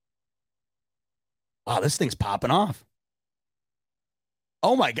Brooks. Wow, this thing's popping off.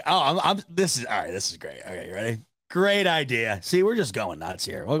 Oh my God. Oh, this is all right. This is great. Okay, you ready? Great idea. See, we're just going nuts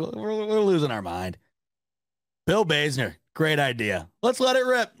here. We're losing our mind. Bill Baisner, great idea. Let's let it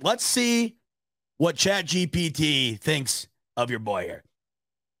rip. Let's see what ChatGPT thinks of your boy here.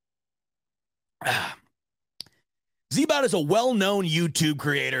 Z-Bot is a well-known YouTube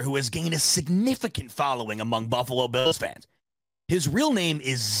creator who has gained a significant following among Buffalo Bills fans. His real name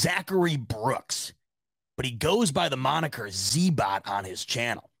is Zachary Brooks, but he goes by the moniker Z-Bot on his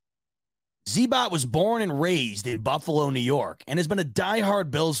channel. Zbot was born and raised in Buffalo, New York, and has been a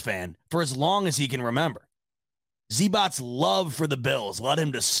diehard Bills fan for as long as he can remember. Zbot's love for the Bills led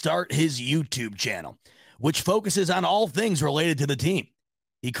him to start his YouTube channel, which focuses on all things related to the team.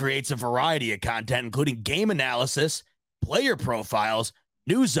 He creates a variety of content, including game analysis, player profiles,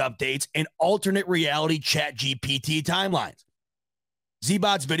 news updates, and alternate reality ChatGPT timelines.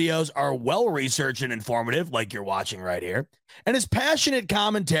 Zbot's videos are well-researched and informative, like you're watching right here, and his passionate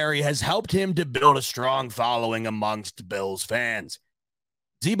commentary has helped him to build a strong following amongst Bills fans.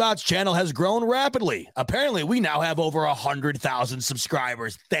 Zbot's channel has grown rapidly. Apparently, we now have over 100,000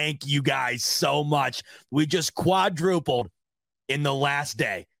 subscribers. Thank you guys so much. We just quadrupled in the last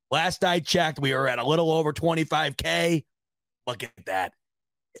day. Last I checked, we were at a little over 25K. Look at that.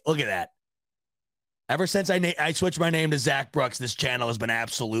 Look at that. Ever since I switched my name to Zach Brooks, this channel has been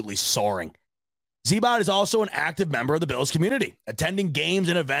absolutely soaring. Zbot is also an active member of the Bills community, attending games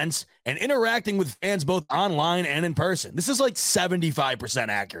and events and interacting with fans both online and in person. This is like 75%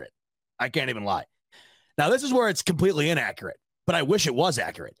 accurate. I can't even lie. Now, this is where it's completely inaccurate, but I wish it was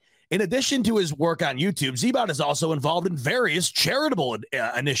accurate. In addition to his work on YouTube, Zbot is also involved in various charitable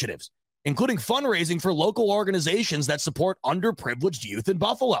initiatives, including fundraising for local organizations that support underprivileged youth in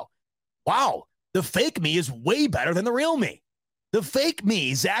Buffalo. Wow. The fake me is way better than the real me. The fake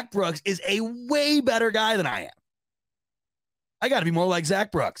me, Zach Brooks, is a way better guy than I am. I got to be more like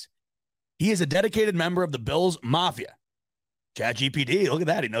Zach Brooks. He is a dedicated member of the Bills Mafia. ChatGPT, look at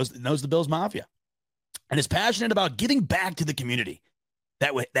that. He knows the Bills Mafia and is passionate about giving back to the community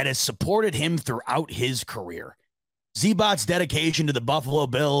that has supported him throughout his career. Zbot's dedication to the Buffalo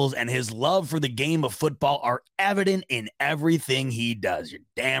Bills and his love for the game of football are evident in everything he does. You're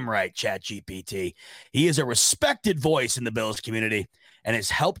damn right, ChatGPT. He is a respected voice in the Bills community and has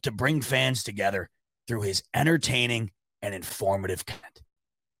helped to bring fans together through his entertaining and informative content.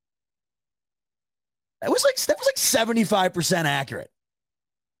 That was like 75% accurate.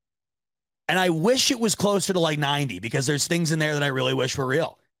 And I wish it was closer to like 90 because there's things in there that I really wish were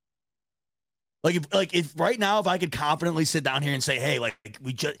real. If right now, if I could confidently sit down here and say, hey,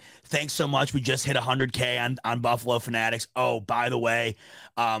 thanks so much. We just hit 100K on Buffalo Fanatics. Oh, by the way,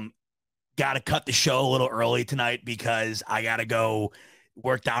 got to cut the show a little early tonight because I got to go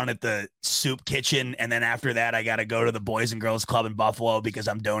work down at the soup kitchen. And then after that, I got to go to the Boys and Girls Club in Buffalo because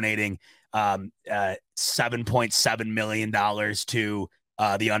I'm donating $7.7 million to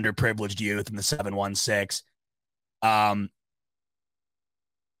the underprivileged youth in the 716.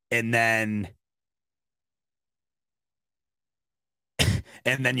 And then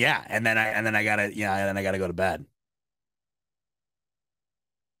I gotta go to bed.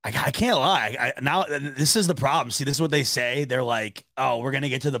 I can't lie. Now this is the problem. See, this is what they say. They're like, oh, we're gonna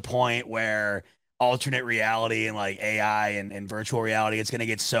get to the point where alternate reality and like AI and virtual reality, it's gonna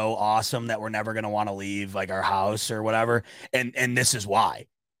get so awesome that we're never gonna want to leave like our house or whatever. And this is why.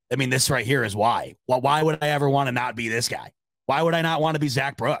 I mean, this right here is why. Well, why would I ever want to not be this guy? Why would I not want to be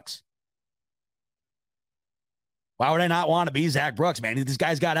Zach Brooks? Why would I not want to be Zach Brooks, man? This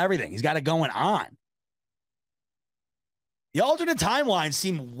guy's got everything. He's got it going on. The alternate timelines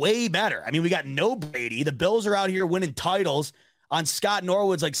seem way better. I mean, we got no Brady. The Bills are out here winning titles on Scott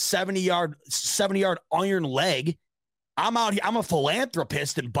Norwood's like 70-yard iron leg. I'm out here. I'm a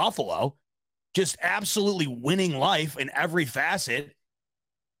philanthropist in Buffalo, just absolutely winning life in every facet,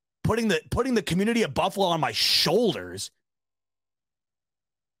 putting the community of Buffalo on my shoulders.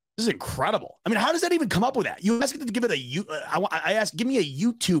 This is incredible. I mean, how does that even come up with that? You asked me to give it I asked, give me a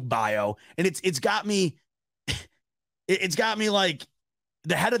YouTube bio, and it's got me like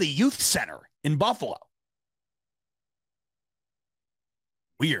the head of the youth center in Buffalo.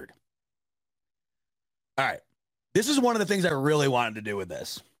 Weird. All right. This is one of the things I really wanted to do with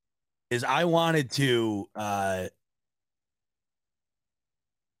this is I wanted to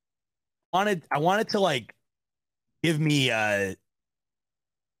like give me a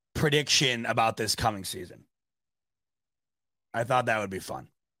prediction about this coming season. I thought that would be fun.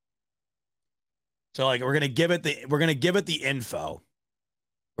 So like we're gonna give it the info.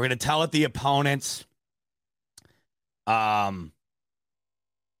 We're gonna tell it the opponents. We're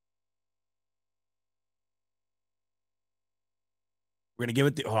gonna give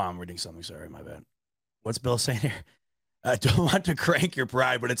it the. Hold on, I'm reading something. Sorry, my bad. What's Bill saying here? I don't want to crank your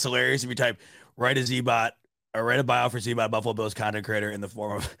pride, but it's hilarious if you type write a Zbot or write a bio for Zbot, Buffalo Bills content creator in the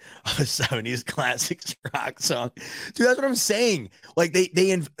form of a 70s classics rock song. Dude, that's what I'm saying. Like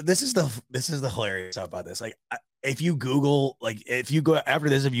this is the hilarious stuff about this. Like if you Google ChatGPT,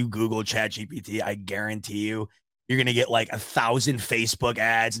 I guarantee you're gonna get like 1,000 Facebook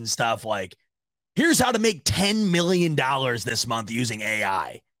ads and stuff like, here's how to make $10 million this month using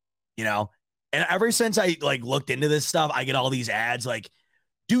AI. you know? And ever since I like looked into this stuff, I get all these ads like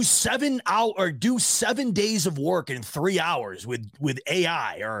do 7 days of work in 3 hours with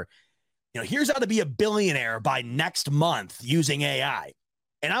AI, or, you know, here's how to be a billionaire by next month using AI.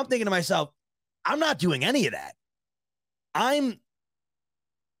 And I'm thinking to myself, I'm not doing any of that. I'm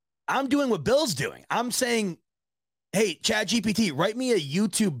doing what Bill's doing. I'm saying, hey, ChatGPT, write me a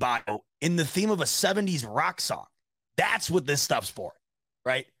YouTube bio in the theme of a 70s rock song. That's what this stuff's for,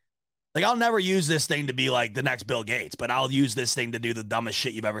 right? Like, I'll never use this thing to be like the next Bill Gates, but I'll use this thing to do the dumbest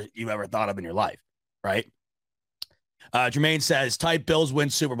shit you've ever thought of in your life, right? Jermaine says, type Bills win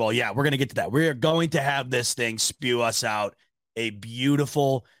Super Bowl. Yeah, we're going to get to that. We're going to have this thing spew us out a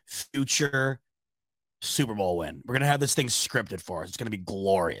beautiful future Super Bowl win. We're going to have this thing scripted for us. It's going to be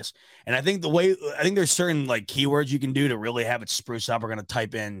glorious. And I think there's certain like keywords you can do to really have it spruce up. We're going to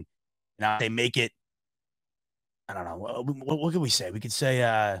type in, they make it, I don't know. What could we say? We could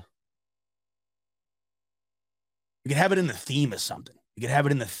say, we could have it in the theme of something. We could have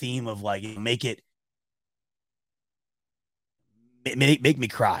it in the theme of like, make it, make me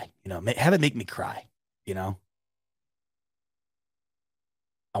cry, have it make me cry,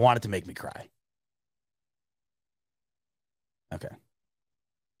 I want it to make me cry. Okay.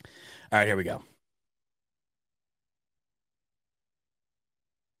 All right, here we go.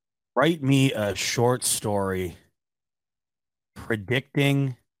 Write me a short story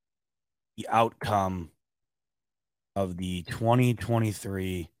predicting the outcome of the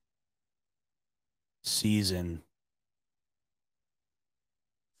 2023 season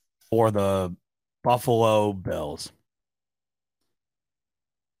for the Buffalo Bills.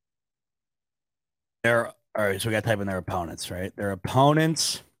 All right, so we got to type in their opponents, right? Their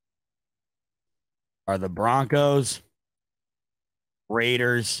opponents are the Broncos,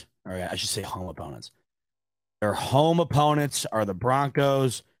 Raiders, or I should say home opponents. Their home opponents are the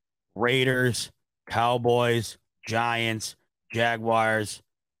Broncos, Raiders, Cowboys, Giants, Jaguars,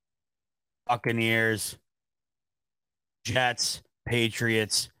 Buccaneers, Jets,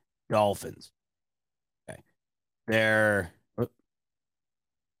 Patriots, Dolphins. Okay. Their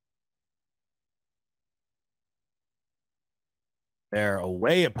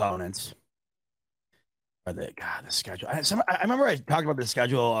away opponents are the schedule. I remember I talked about the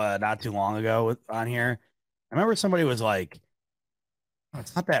schedule not too long ago on here. I remember somebody was like, oh,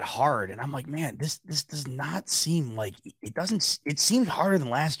 it's not that hard. And I'm like, man, this does not seem like it doesn't. It seemed harder than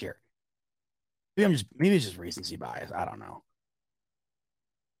last year. Maybe it's just recency bias. I don't know.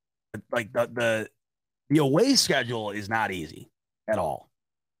 But like the away schedule is not easy at all.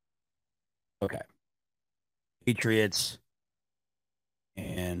 Okay. Patriots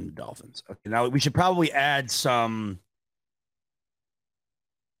and Dolphins. Okay, now we should probably add some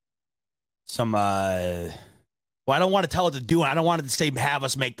well, I don't want to tell it to do it. I don't want it to say have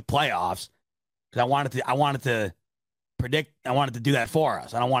us make the playoffs, because I wanted to predict. I wanted to do that for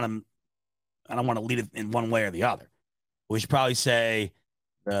us. I don't want to lead it in one way or the other. We should probably say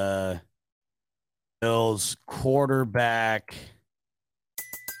the Bills quarterback.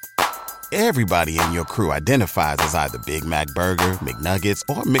 Everybody in your crew identifies as either Big Mac Burger, McNuggets,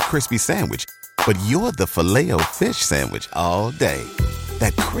 or McCrispy Sandwich. But you're the Filet-O-Fish Sandwich all day.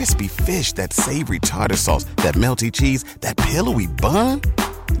 That crispy fish, that savory tartar sauce, that melty cheese, that pillowy bun.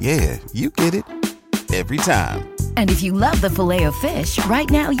 Yeah, you get it. Every time. And if you love the Filet-O-Fish, right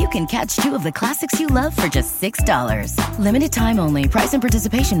now you can catch two of the classics you love for just $6. Limited time only. Price and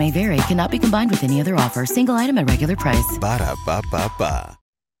participation may vary. Cannot be combined with any other offer. Single item at regular price. Ba-da-ba-ba-ba.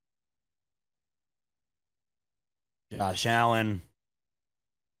 Josh Allen.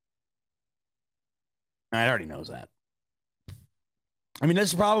 I already knows that. I mean,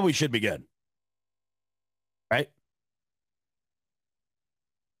 this probably should be good. Right?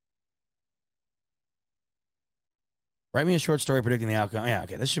 Write me a short story predicting the outcome. Yeah,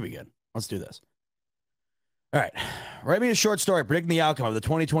 okay, this should be good. Let's do this. All right. Write me a short story predicting the outcome of the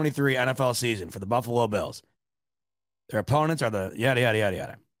 2023 NFL season for the Buffalo Bills. Their opponents are the yada, yada, yada,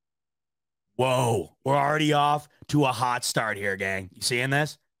 yada. Whoa, we're already off to a hot start here, gang. You seeing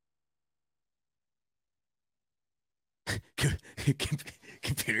this?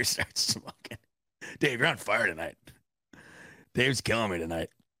 Computer starts smoking. Dave, you're on fire tonight. Dave's killing me tonight.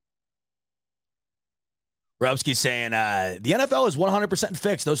 Robsky's saying, the NFL is 100%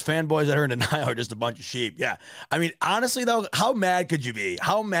 fixed. Those fanboys that are in denial are just a bunch of sheep. Yeah. I mean, honestly, though, how mad could you be?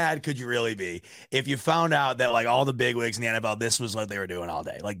 How mad could you really be if you found out that, like, all the big wigs in the NFL, this was what they were doing all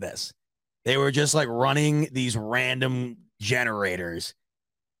day, like this? They were just, like, running these random generators,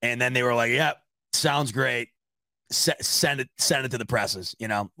 and then they were like, yep, sounds great. Send it to the presses,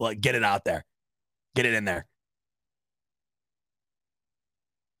 like, get it out there. Get it in there.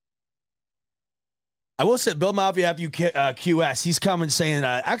 I will say, Bill Mafia QS, he's coming saying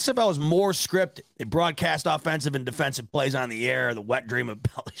XFL is more scripted. They broadcast offensive and defensive plays on the air, the wet dream of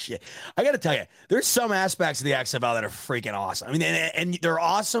Belichick. I got to tell you, there's some aspects of the XFL that are freaking awesome. I mean, and they're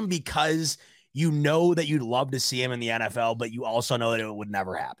awesome because you know that you'd love to see him in the NFL, but you also know that it would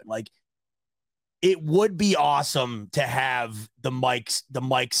never happen. Like, it would be awesome to have the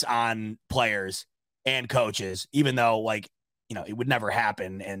mics on players and coaches, even though, like, you know, it would never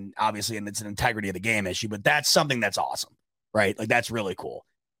happen. And obviously, and it's an integrity of the game issue, but that's something that's awesome, right? Like, that's really cool.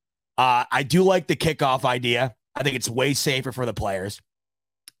 I do like the kickoff idea. I think it's way safer for the players.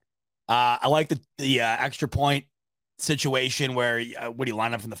 I like the extra point situation where what do you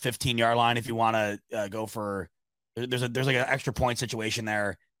line up from the 15-yard line if you want to go for? There's like an extra point situation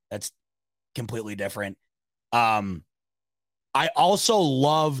there that's completely different. I also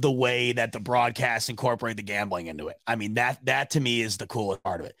love the way that the broadcasts incorporate the gambling into it. I mean, that to me is the coolest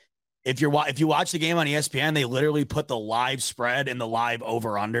part of it. If you watch the game on ESPN, they literally put the live spread and the live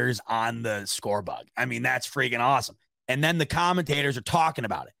over-unders on the score bug. I mean, that's freaking awesome. And then the commentators are talking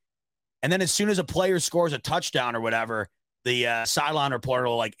about it. And then as soon as a player scores a touchdown or whatever, the sideline reporter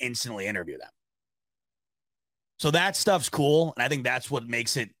will like instantly interview them. So that stuff's cool. And I think that's what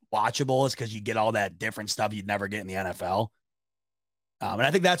makes it watchable, is because you get all that different stuff you'd never get in the NFL. And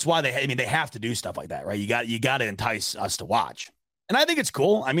I think that's why they have to do stuff like that, right? You got to entice us to watch. And I think it's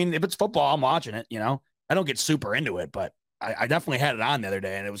cool. I mean, if it's football, I'm watching it, you know. I don't get super into it, but I definitely had it on the other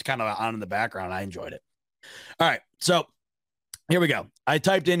day, and it was kind of on in the background. I enjoyed it. All right, so here we go. I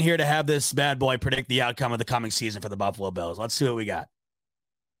typed in here to have this bad boy predict the outcome of the coming season for the Buffalo Bills. Let's see what we got.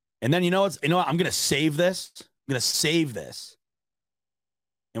 And then you know what? I'm going to save this. I'm going to save this,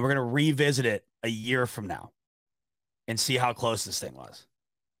 and we're going to revisit it a year from now and see how close this thing was.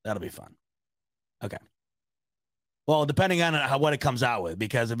 That'll be fun. Okay. Well, depending on what it comes out with,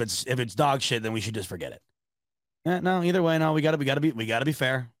 because if it's dog shit, then we should just forget it. No, either way, no, we gotta be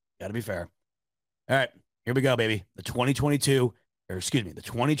fair. Gotta be fair. All right, here we go, baby. The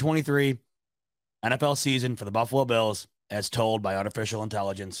 2023 NFL season for the Buffalo Bills, as told by artificial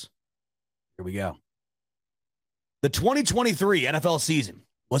intelligence. Here we go. The 2023 NFL season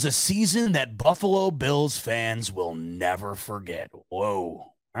was a season that Buffalo Bills fans will never forget.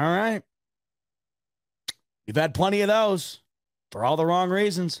 Whoa. All right. We've had plenty of those for all the wrong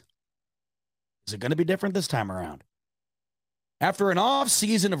reasons. Is it going to be different this time around? After an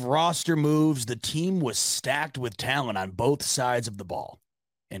off-season of roster moves, the team was stacked with talent on both sides of the ball,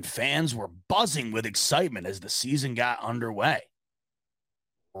 and fans were buzzing with excitement as the season got underway.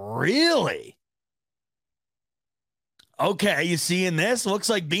 Really? Okay, you seeing this? Looks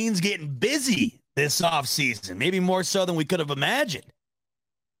like Bean's getting busy this offseason, maybe more so than we could have imagined.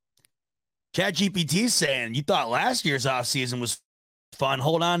 ChatGPT's saying, you thought last year's offseason was fun.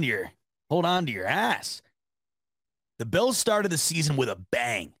 Hold on to your ass. The Bills started the season with a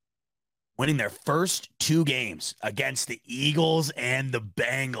bang, winning their first two games against the Eagles and the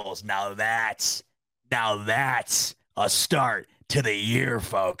Bengals. Now that's a start to the year,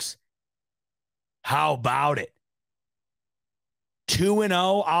 folks. How about it?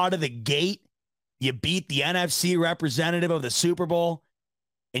 2-0 out of the gate. You beat the NFC representative of the Super Bowl,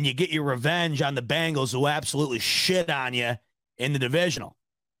 and you get your revenge on the Bengals, who absolutely shit on you in the divisional.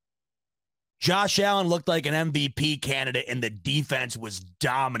 Josh Allen looked like an MVP candidate, and the defense was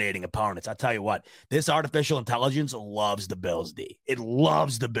dominating opponents. I'll tell you what, this artificial intelligence loves the Bills D. It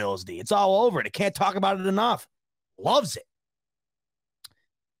loves the Bills D. It's all over it. It can't talk about it enough. Loves it.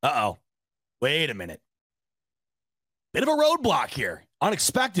 Uh-oh. Wait a minute. Bit of a roadblock here.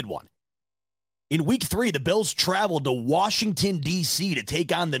 Unexpected one. In week 3, the Bills traveled to Washington, D.C. to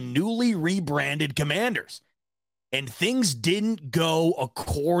take on the newly rebranded Commanders. And things didn't go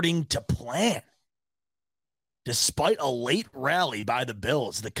according to plan. Despite a late rally by the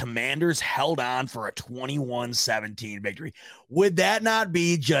Bills, the Commanders held on for a 21-17 victory. Would that not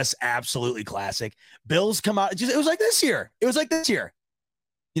be just absolutely classic? Bills come out. It was like this year.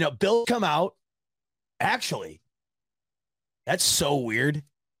 You know, Bills come out. Actually, that's so weird.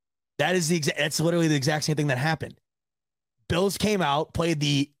 That's literally the exact same thing that happened. Bills came out, played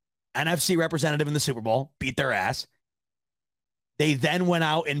the NFC representative in the Super Bowl, beat their ass. They then went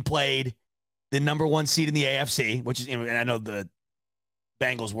out and played the number 1 seed in the AFC, which is, and I know the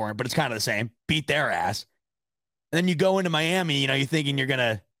Bengals weren't, but it's kind of the same. Beat their ass. And then you go into Miami, you know, you're thinking you're going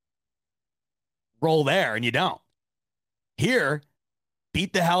to roll there, and you don't. Here,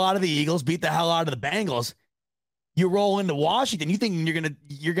 beat the hell out of the Eagles, beat the hell out of the Bengals. You roll into Washington, you think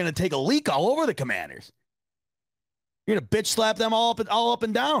you're gonna take a leak all over the Commanders. You're gonna bitch slap them all up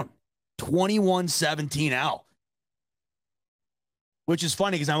and down. 21-17 out. which is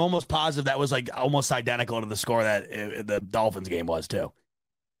funny because I'm almost positive that was like almost identical to the score that the Dolphins game was too.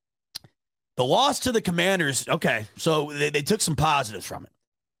 The loss to the Commanders, okay, so they took some positives from it.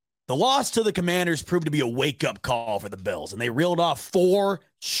 The loss to the Commanders proved to be a wake-up call for the Bills, and they reeled off 4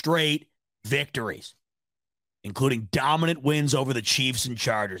 straight victories, including dominant wins over the Chiefs and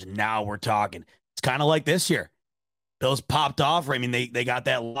Chargers. And now we're talking. It's kind of like this year. Bills popped off. I mean, they got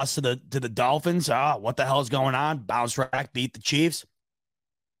that loss to the Dolphins. What the hell is going on? Bounced back, beat the Chiefs.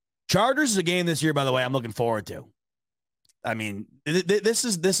 Chargers is a game this year, by the way, I'm looking forward to. I mean, this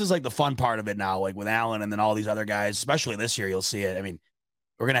is like the fun part of it now, like with Allen and then all these other guys, especially this year, you'll see it. I mean,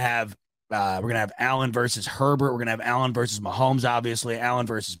 we're gonna have Allen versus Herbert. We're gonna have Allen versus Mahomes, obviously. Allen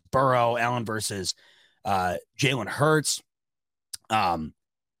versus Burrow. Allen versus Jalen Hurts. And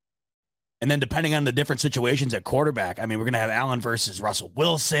then depending on the different situations at quarterback, I mean, we're gonna have Allen versus Russell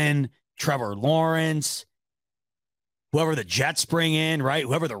Wilson, Trevor Lawrence, whoever the Jets bring in, right?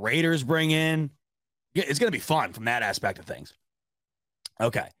 Whoever the Raiders bring in. It's gonna be fun from that aspect of things.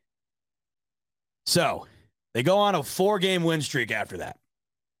 Okay. So they go on a 4-game win streak after that.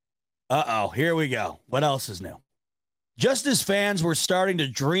 Here we go. What else is new? Just as fans were starting to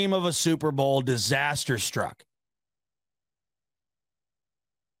dream of a Super Bowl, disaster struck.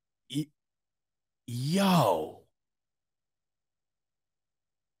 Yo.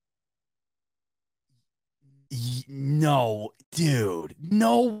 No, dude.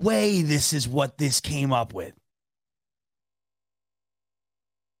 No way this is what this came up with.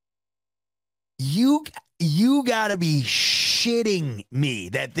 You got to be shitting me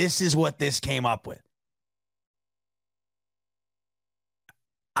that this is what this came up with.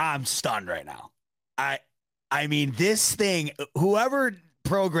 I'm stunned right now. I mean, this thing, whoever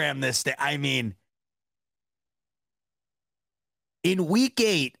programmed this thing, I mean, in week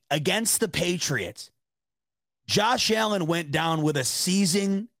 8 against the Patriots, Josh Allen went down with a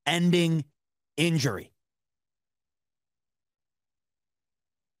season-ending injury.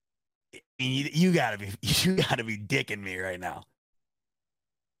 You gotta be dicking me right now.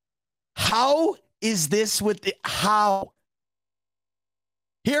 How is this how?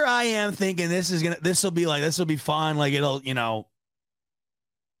 Here I am thinking this will be fun. Like it'll,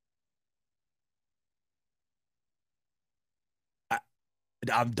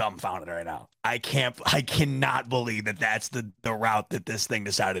 I'm dumbfounded right now. I cannot believe that that's the route that this thing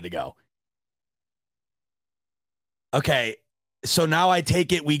decided to go. Okay. So now I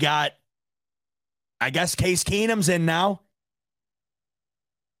take it we got, I guess Case Keenum's in now.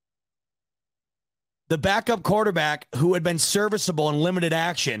 The backup quarterback who had been serviceable in limited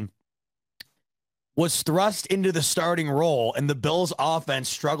action was thrust into the starting role, and the Bills' offense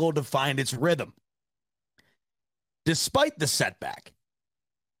struggled to find its rhythm. Despite the setback,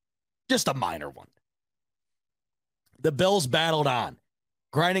 just a minor one, the Bills battled on,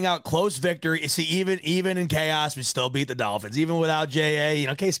 grinding out close victory. You see, even in chaos, we still beat the Dolphins. Even without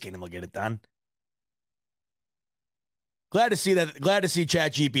J.A., Case Keenum will get it done. Glad to see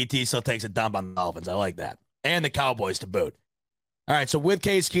ChatGPT still takes a dump on the Dolphins. I like that. And the Cowboys to boot. All right, so with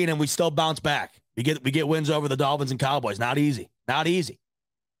Case Keenum, we still bounce back. We get wins over the Dolphins and Cowboys. Not easy. Not easy.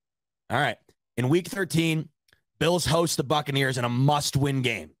 All right. In week 13, Bills host the Buccaneers in a must-win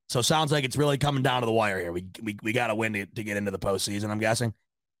game. So sounds like it's really coming down to the wire here. We got to win to get into the postseason, I'm guessing.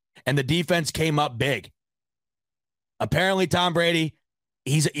 And the defense came up big. Apparently, Tom Brady,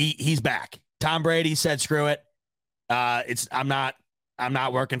 he's back. Tom Brady said, "Screw it. I'm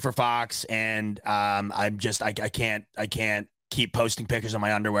not working for Fox, and I can't keep posting pictures of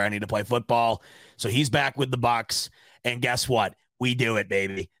my underwear. I need to play football." So he's back with the Bucs, and guess what? We do it,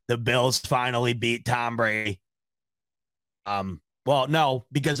 baby. The Bills finally beat Tom Brady. Well, no,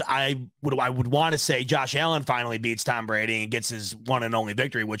 because I would want to say Josh Allen finally beats Tom Brady and gets his one and only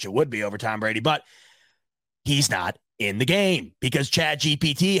victory, which it would be over Tom Brady, but he's not in the game because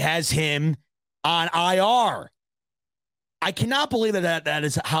ChatGPT has him on IR. I cannot believe that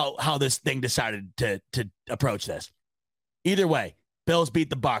is how this thing decided to approach this. Either way, Bills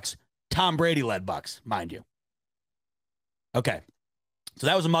beat the Bucs. Tom Brady led Bucs, mind you. Okay, so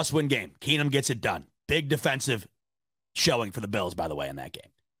that was a must-win game. Keenum gets it done. Big defensive showing for the Bills, by the way, in that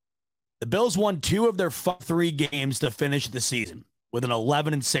game. The Bills won 2 of their 3 games to finish the season with an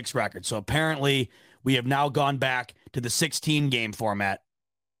 11-6 record. So apparently, we have now gone back to the 16-game format.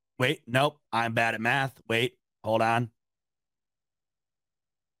 Wait, nope, I'm bad at math. Wait, hold on.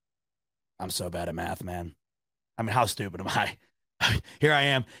 I'm so bad at math, man. I mean, how stupid am I? Here I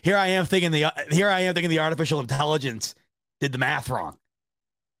am thinking the artificial intelligence did the math wrong.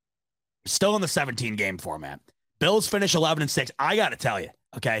 Still in the 17-game format. Bills finish 11-6. I got to tell you,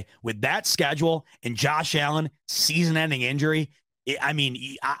 okay, with that schedule and Josh Allen season-ending injury, I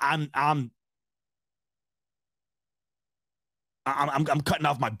mean, I'm cutting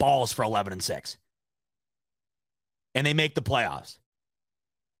off my balls for 11-6, and they make the playoffs.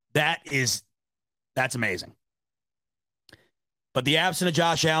 That's amazing. But the absence of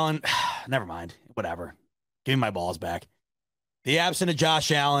Josh Allen, never mind. Whatever. Give me my balls back. The absence of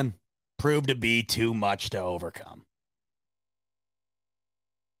Josh Allen proved to be too much to overcome.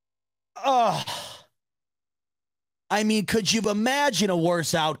 Oh, I mean, could you imagine a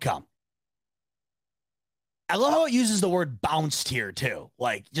worse outcome? I love how it uses the word bounced here, too.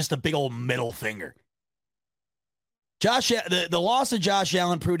 Like, just a big old middle finger. The loss of Josh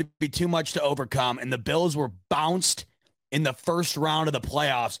Allen proved to be too much to overcome, and the Bills were bounced in the first round of the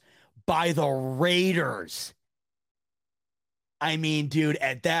playoffs by the Raiders. I mean, dude,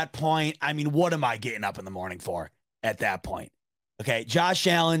 at that point, what am I getting up in the morning for at that point? Okay, Josh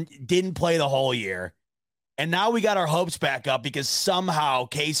Allen didn't play the whole year, and now we got our hopes back up because somehow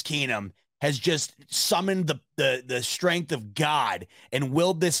Case Keenum has just summoned the strength of God and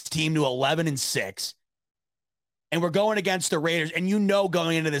willed this team to 11-6. And we're going against the Raiders. And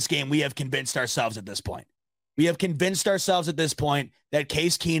going into this game, we have convinced ourselves at this point. We have convinced ourselves at this point that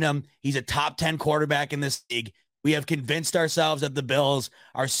Case Keenum, he's a top 10 quarterback in this league. We have convinced ourselves that the Bills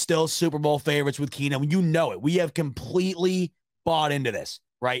are still Super Bowl favorites with Keenum. You know it. We have completely bought into this,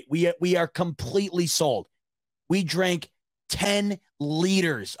 right? We are completely sold. We drank 10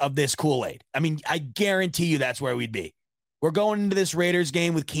 liters of this Kool-Aid. I mean, I guarantee you that's where we'd be. We're going into this Raiders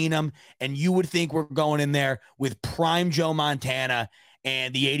game with Keenum, and you would think we're going in there with prime Joe Montana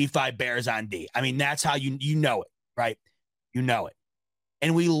and the 85 Bears on D. I mean, that's how you know it, right? You know it.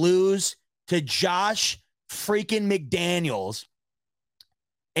 And we lose to Josh freaking McDaniels,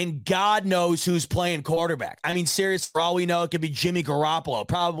 and God knows who's playing quarterback. I mean, seriously, for all we know, it could be Jimmy Garoppolo.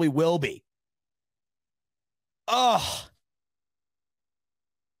 Probably will be. Oh.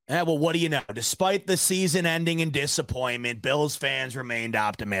 Yeah, well, what do you know? Despite the season ending in disappointment, Bills fans remained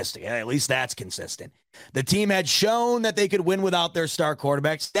optimistic. At least that's consistent. The team had shown that they could win without their star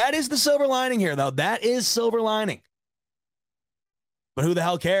quarterbacks. That is the silver lining here, though. That is silver lining. But who the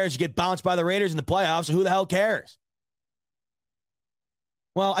hell cares? You get bounced by the Raiders in the playoffs, so who the hell cares?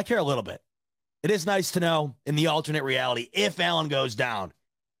 Well, I care a little bit. It is nice to know in the alternate reality, if Allen goes down,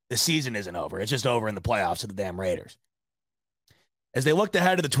 the season isn't over. It's just over in the playoffs of the damn Raiders. As they looked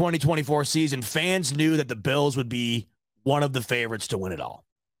ahead to the 2024 season, fans knew that the Bills would be one of the favorites to win it all.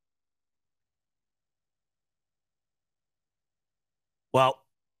 Well,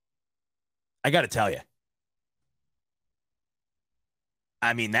 I got to tell you,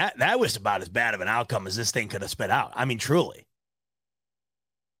 I mean, that was about as bad of an outcome as this thing could have spit out. I mean, truly.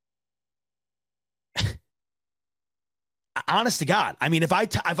 Honest to God. I mean, if I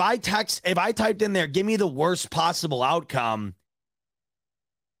typed in there, give me the worst possible outcome,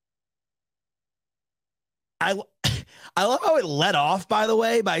 I love how it led off, by the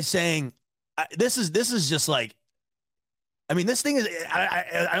way, by saying this is just like, I mean, this thing is,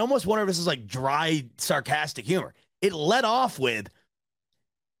 I almost wonder if this is like dry, sarcastic humor. It led off with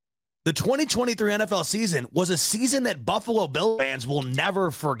the 2023 NFL season was a season that Buffalo Bills fans will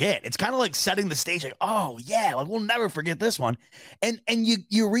never forget. It's kind of like setting the stage, like, oh yeah, like we'll never forget this one. And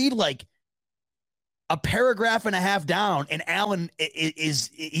you read like a paragraph and a half down, and Allen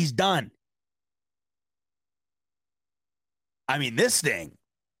he's done. I mean, this thing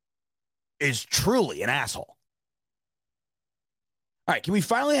is truly an asshole. All right, can we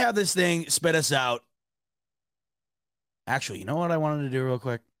finally have this thing spit us out? Actually, you know what I wanted to do real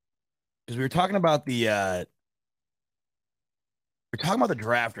quick? Because we were talking about the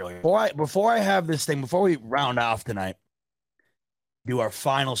draft earlier. Before I have this thing, before we round off tonight, do our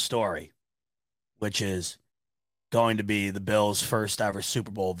final story, which is going to be the Bills' first ever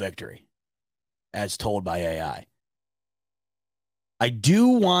Super Bowl victory, as told by AI. I do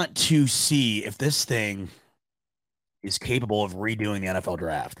want to see if this thing is capable of redoing the NFL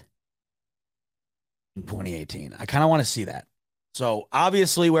draft in 2018. I kind of want to see that. So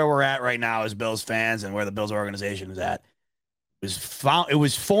obviously where we're at right now as Bills fans and where the Bills organization is at, it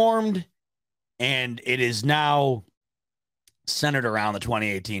was formed, and it is now centered around the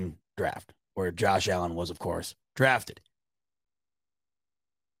 2018 draft, where Josh Allen was, of course, drafted.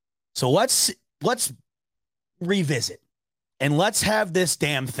 So let's revisit. And let's have this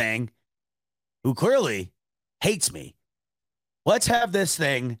damn thing, who clearly hates me, let's have this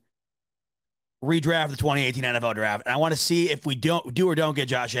thing redraft the 2018 NFL draft. And I want to see if we do or don't get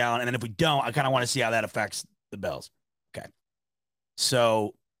Josh Allen. And then if we don't, I kind of want to see how that affects the Bills. Okay.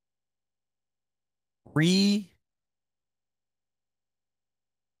 So I'm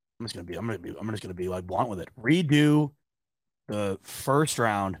just gonna be like blunt with it. Redo the first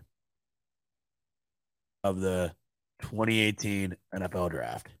round of the 2018 NFL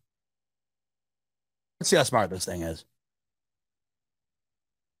draft. Let's see how smart this thing is.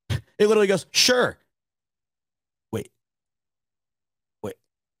 It literally goes, sure. Wait.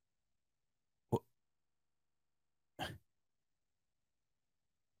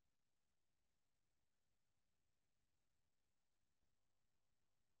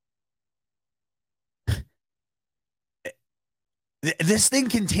 This thing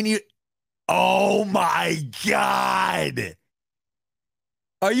continued. Oh my God.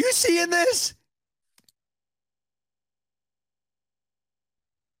 Are you seeing this?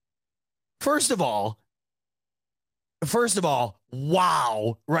 First of all,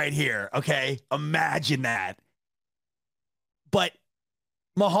 wow, right here. Okay. Imagine that. But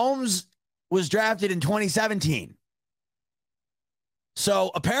Mahomes was drafted in 2017. So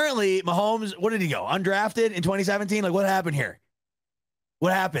apparently Mahomes, what did he go? Undrafted in 2017? Like, what happened here?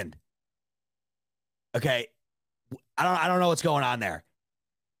 What happened? Okay. I don't know what's going on there.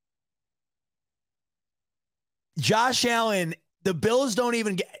 Josh Allen, the Bills don't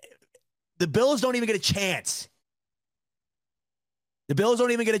even get a chance. The Bills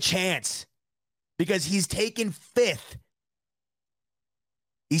don't even get a chance because he's taken fifth.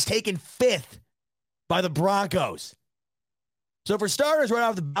 He's taken fifth by the Broncos. So for starters, right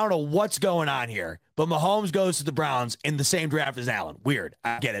off the bat, I don't know what's going on here, but Mahomes goes to the Browns in the same draft as Allen. Weird.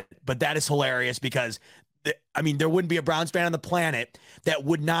 I get it. But that is hilarious because, there wouldn't be a Browns fan on the planet that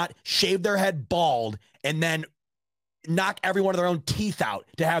would not shave their head bald and then knock every one of their own teeth out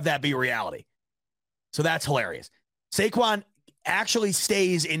to have that be reality. So that's hilarious. Saquon actually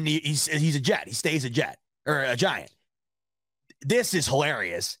stays in he's a Jet. He stays a Jet or a Giant. This is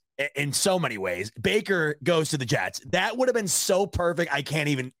hilarious in so many ways. Baker goes to the Jets. That would have been so perfect. I can't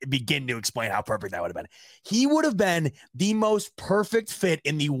even begin to explain how perfect that would have been. He would have been the most perfect fit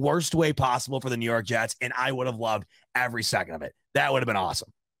in the worst way possible for the New York Jets, and I would have loved every second of it. That would have been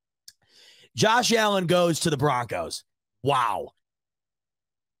awesome. Josh Allen goes to the Broncos. Wow.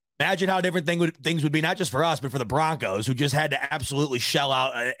 Imagine how different things would be, not just for us, but for the Broncos, who just had to absolutely shell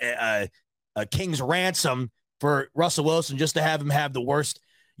out a king's ransom for Russell Wilson just to have him have the worst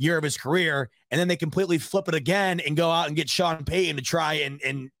year of his career. And then they completely flip it again and go out and get Sean Payton to try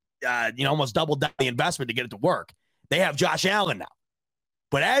and almost double down the investment to get it to work. They have Josh Allen now.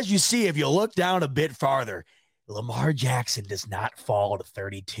 But as you see, if you look down a bit farther, Lamar Jackson does not fall to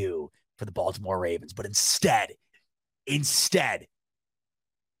 32 for the Baltimore Ravens, but instead,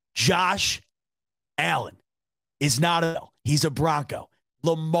 Josh Allen is not he's a Bronco.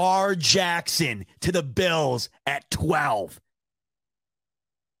 Lamar Jackson to the Bills at 12.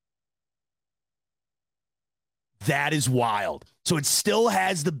 That is wild. So it still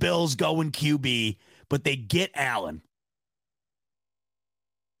has the Bills going QB, but they get Allen.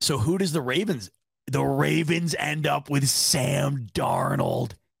 So who does the Ravens? The Ravens end up with Sam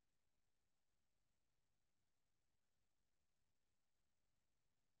Darnold.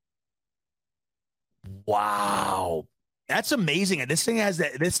 Wow. That's amazing. And this thing has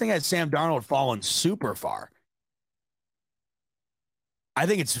Sam Darnold fallen super far. I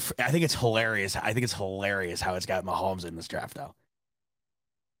think it's hilarious. I think it's hilarious how it's got Mahomes in this draft though.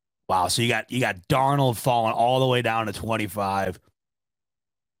 Wow. So you got Darnold falling all the way down to 25.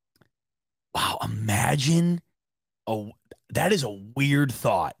 Wow. Imagine. Oh, that is a weird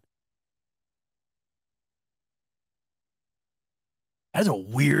thought. That's a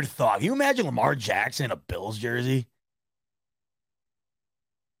weird thought. Can you imagine Lamar Jackson in a Bills jersey?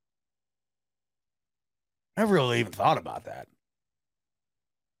 I never really even thought about that.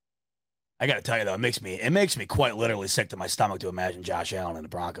 I got to tell you though, it makes me quite literally sick to my stomach to imagine Josh Allen in a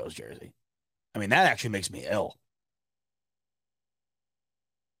Broncos jersey. I mean, that actually makes me ill.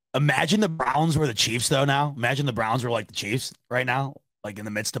 Imagine the Browns were the Chiefs though now. Imagine the Browns were like the Chiefs right now, like in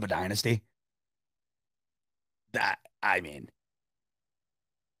the midst of a dynasty.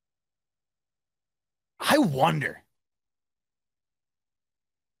 I wonder.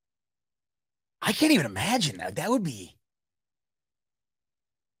 I can't even imagine that. That would be.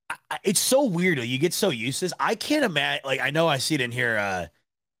 It's so weird. You get so used to this. I can't imagine. Like, I know I see it in here.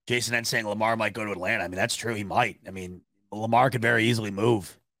 Jason N saying Lamar might go to Atlanta. I mean, that's true. He might. I mean, Lamar could very easily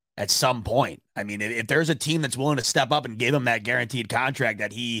move at some point. I mean, if there's a team that's willing to step up and give him that guaranteed contract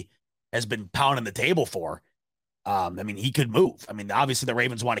that he has been pounding the table for, I mean, he could move. I mean, obviously the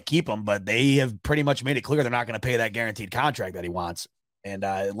Ravens want to keep him, but they have pretty much made it clear they're not going to pay that guaranteed contract that he wants. And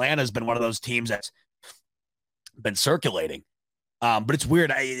Atlanta's been one of those teams that's been circulating. But it's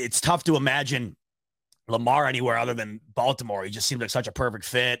weird. It's tough to imagine Lamar anywhere other than Baltimore. He just seems like such a perfect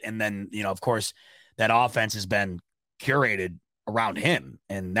fit. And then, of course, that offense has been curated around him,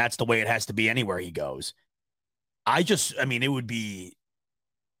 and that's the way it has to be anywhere he goes. It would be.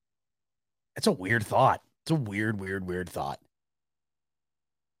 It's a weird thought. It's a weird thought.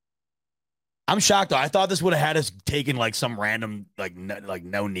 I'm shocked though. I thought this would have had us taking like some random like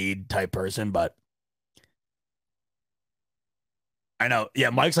no need type person, but I know. Yeah,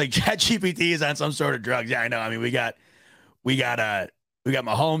 Mike's like ChatGPT is on some sort of drugs. Yeah, I know. I mean, we got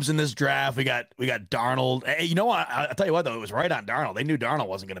Mahomes in this draft. We got Darnold. Hey, you know what? I'll tell you what though, it was right on Darnold. They knew Darnold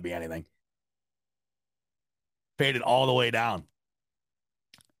wasn't going to be anything. Faded all the way down.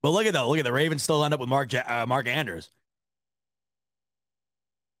 But look at the Ravens still end up with Mark Andrews.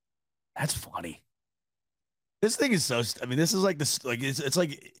 That's funny. This thing is so. I mean, this is like this. Like it's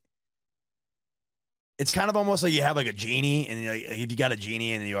like. It's kind of almost like you have like a genie, and like, if you got a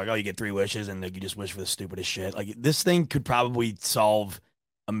genie, and you're like, oh, you get 3 wishes, and like, you just wish for the stupidest shit. Like this thing could probably solve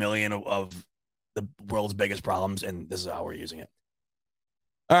a million of the world's biggest problems, and this is how we're using it.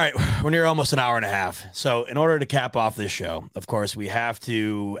 All right, we're near almost an hour and a half. So in order to cap off this show, of course, we have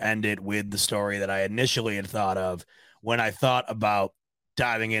to end it with the story that I initially had thought of when I thought about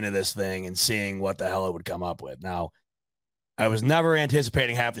diving into this thing and seeing what the hell it would come up with. Now, I was never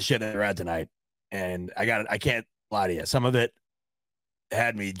anticipating half the shit that I read tonight, and I can't lie to you. Some of it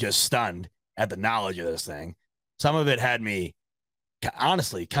had me just stunned at the knowledge of this thing. Some of it had me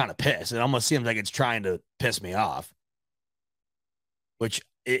honestly kind of pissed. It almost seems like it's trying to piss me off, which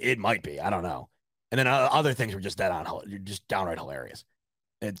it might be. I don't know. And then other things were just just downright hilarious.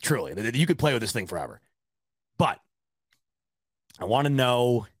 And truly, you could play with this thing forever. But I want to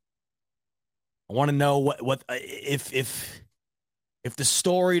know what if the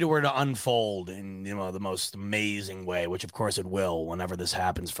story were to unfold in the most amazing way, which of course it will whenever this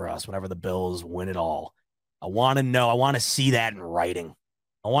happens for us, whenever the Bills win it all. I want to see that in writing.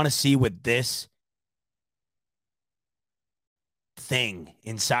 I want to see what this thing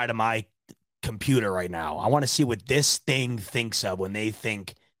inside of my computer right now. I want to see what this thing thinks of when they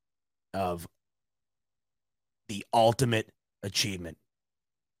think of the ultimate achievement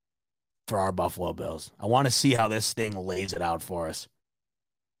for our Buffalo Bills. I want to see how this thing lays it out for us.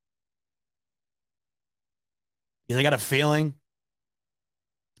 Because I got a feeling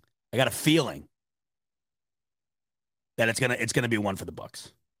that it's gonna be one for the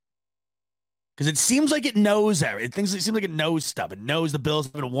books. Because it seems like it knows everything. It seems like it knows stuff. It knows the Bills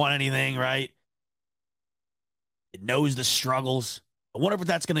haven't won anything, right? It knows the struggles. I wonder if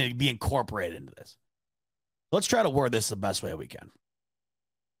that's going to be incorporated into this. Let's try to word this the best way we can.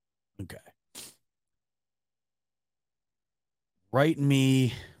 Okay. Write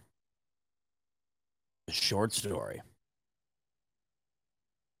me a short story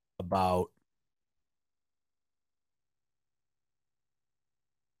about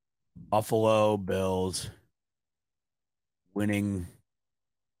Buffalo Bills winning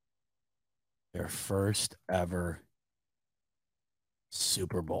their first ever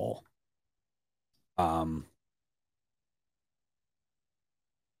Super Bowl.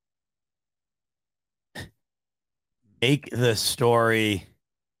 Make the story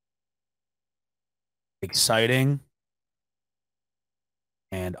exciting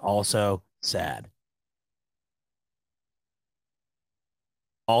and also sad.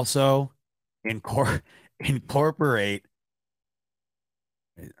 Also, incorporate.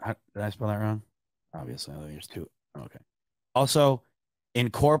 Did I spell that wrong? Obviously, there's 2. Okay. Also,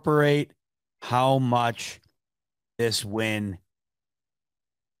 incorporate how much this win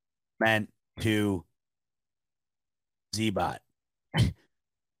meant to Z-Bot.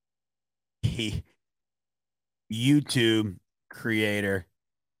 He YouTube creator.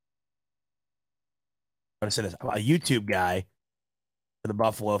 I want to say this. A YouTube guy for the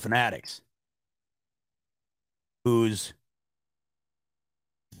Buffalo Fanatics, whose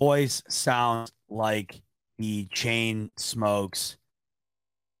voice sounds like he chain smokes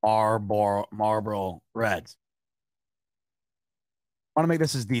Marlboro Reds. I want to make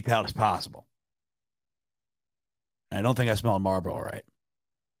this as detailed as possible. I don't think I smelled Marlboro right.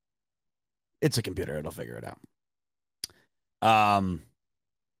 It's a computer. It'll figure it out.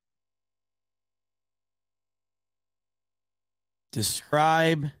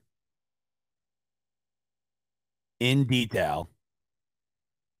 Describe in detail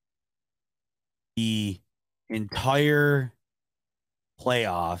the entire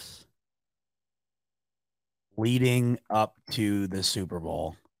playoffs leading up to the Super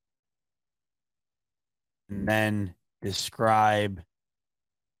Bowl, and then describe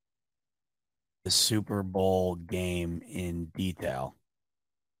the Super Bowl game in detail.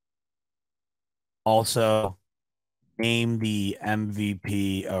 Also, name the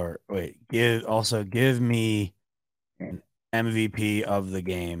MVP, or give me MVP of the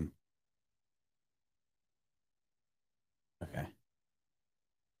game. Okay.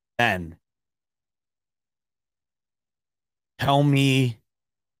 And tell me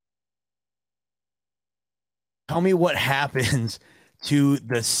what happens to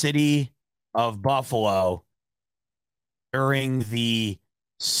the city of Buffalo during the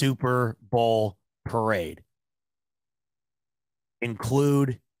Super Bowl parade.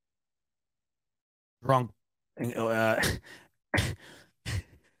 Include drunk wait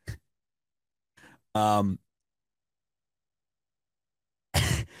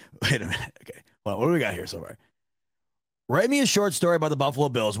a minute. Okay. Well, what do we got here so far? Write me a short story about the Buffalo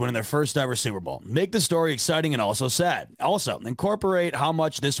Bills winning their first ever Super Bowl. Make the story exciting and also sad. Also, incorporate how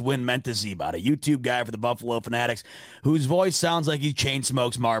much this win meant to Z-Bot, a YouTube guy for the Buffalo Fanatics, whose voice sounds like he chain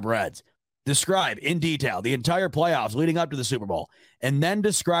smokes Marb Reds. Describe in detail the entire playoffs leading up to the Super Bowl, and then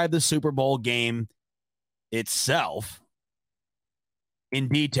describe the Super Bowl game itself in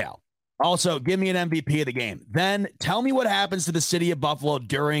detail. Also, give me an MVP of the game. Then tell me what happens to the city of Buffalo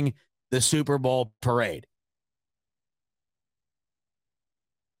during the Super Bowl parade.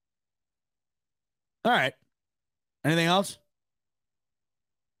 All right. Anything else?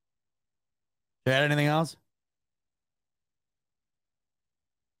 You had anything else?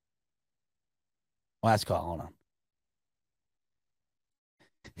 Last call. Hold on.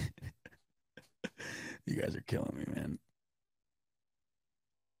 You guys are killing me, man.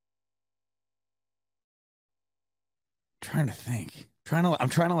 Trying to think. I'm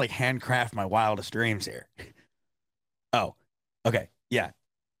trying to like handcraft my wildest dreams here. Oh, okay. Yeah.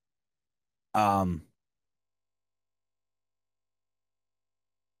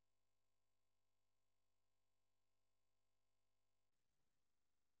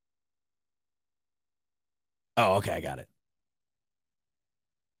 Oh, okay, I got it.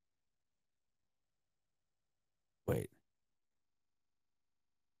 Wait.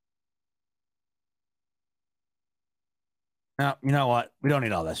 No, you know what? We don't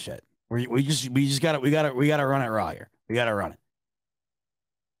need all that shit. We just gotta run it raw here. We gotta run it.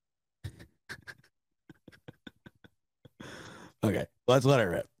 Okay, let's let it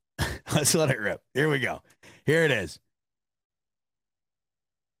rip. Let's let it rip. Here we go. Here it is.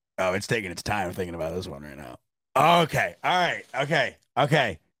 Oh, it's taking its time thinking about this one right now. Okay. All right.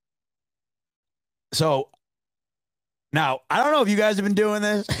 Okay. So now I don't know if you guys have been doing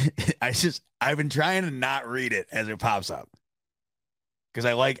this. I've been trying to not read it as it pops up. Because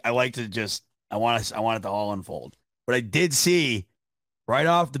I want it to all unfold. But I did see right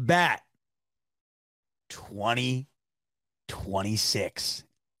off the bat 2026.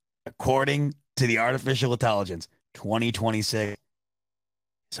 According to the artificial intelligence, 2026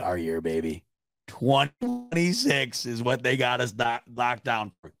 is our year, baby. 2026 is what they got us locked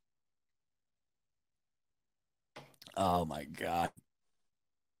down for. Oh my God.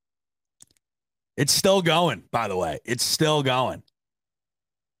 It's still going, by the way. It's still going.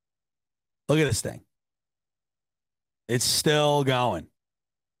 Look at this thing. It's still going.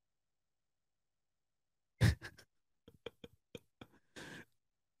 It's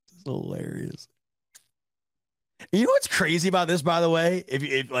hilarious. You know what's crazy about this, by the way?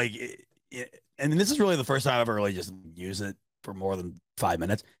 And this is really the first time I've ever really just used it for more than 5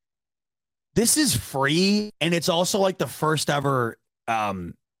 minutes. This is free, and it's also like the first ever.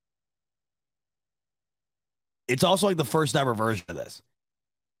 It's also like the first ever version of this.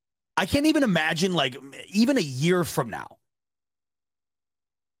 I can't even imagine, like, even a year from now,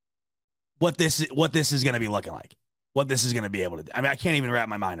 what this is going to be looking like, what this is going to be able to do. I mean, I can't even wrap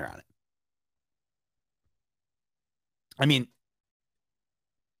my mind around it. I mean,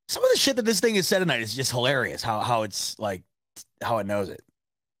 some of the shit that this thing has said tonight is just hilarious. How it's like, how it knows it.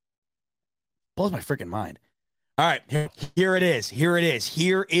 Blows my freaking mind. All right, here it is. Here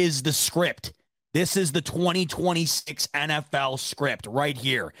is the script. This is the 2026 NFL script right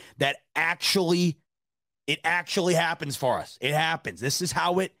here. It actually happens for us. It happens. This is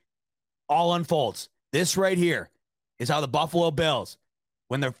how it all unfolds. This right here is how the Buffalo Bills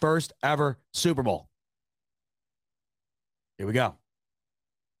win their first ever Super Bowl. Here we go.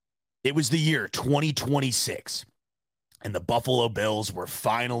 It was the year 2026, and the Buffalo Bills were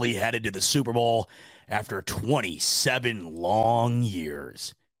finally headed to the Super Bowl after 27 long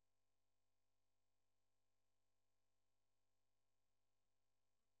years.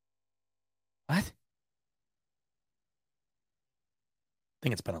 What? I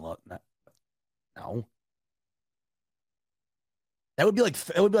think it's been a lot. No. It would be like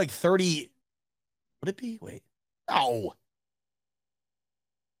 30. Would it be? Wait. No.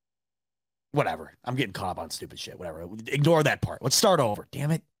 Whatever. I'm getting caught up on stupid shit. Whatever. Ignore that part. Let's start over.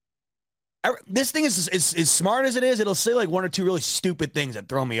 Damn it. This thing is as smart as it is. It'll say like one or two really stupid things that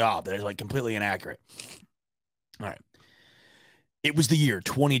throw me off that is like completely inaccurate. All right. It was the year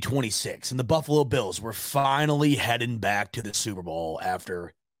 2026, and the Buffalo Bills were finally heading back to the Super Bowl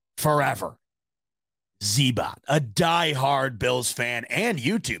after forever. Zbot, a diehard Bills fan and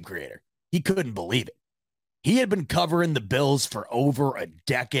YouTube creator, he couldn't believe it. He had been covering the Bills for over a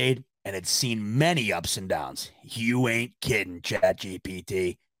decade and had seen many ups and downs. You ain't kidding,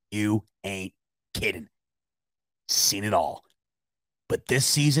 ChatGPT. You ain't kidding. Seen it all. But this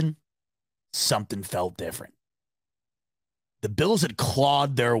season, something felt different. The Bills had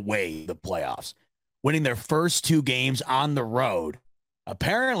clawed their way to the playoffs, winning their first 2 games on the road.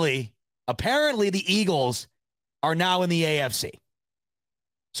 Apparently, the Eagles are now in the AFC.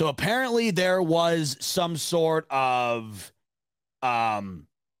 So apparently there was some sort of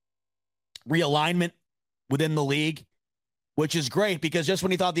realignment within the league, which is great because just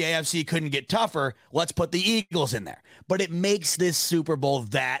when he thought the AFC couldn't get tougher, let's put the Eagles in there. But it makes this Super Bowl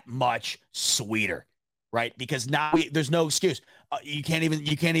that much sweeter, right? Because now there's no excuse. You can't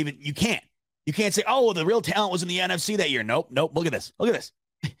say, oh, the real talent was in the NFC that year. Nope. Look at this.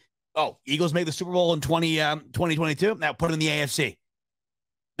 Oh, Eagles made the Super Bowl in 2022. Now put it in the AFC.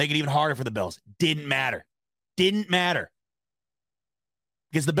 Make it even harder for the Bills. Didn't matter. Because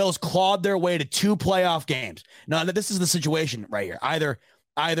the Bills clawed their way to 2 playoff games. Now, this is the situation right here. Either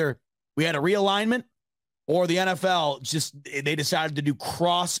we had a realignment or the NFL they decided to do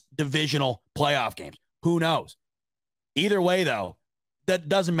cross-divisional playoff games. Who knows? Either way, though, that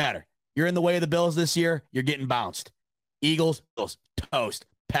doesn't matter. You're in the way of the Bills this year, you're getting bounced. Eagles, toast.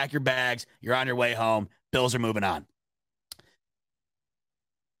 Pack your bags. You're on your way home. Bills are moving on.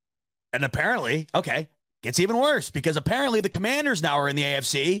 And apparently, gets even worse because apparently the Commanders now are in the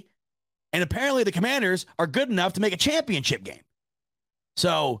AFC, and apparently the Commanders are good enough to make a championship game.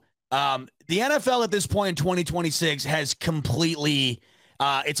 So the NFL at this point in 2026 has completely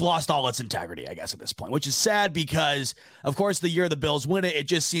it's lost all its integrity, I guess, at this point, which is sad because, of course, the year the Bills win it, it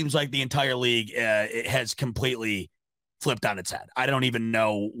just seems like the entire league it has completely flipped on its head. I don't even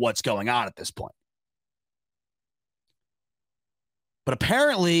know what's going on at this point. But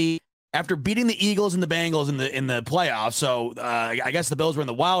apparently, after beating the Eagles and the Bengals in the playoffs, so I guess the Bills were in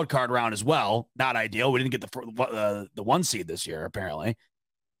the wild card round as well. Not ideal. We didn't get the 1 seed this year, apparently.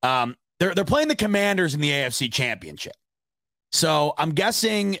 They're playing the Commanders in the AFC Championship. So I'm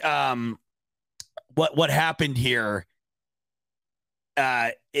guessing what happened here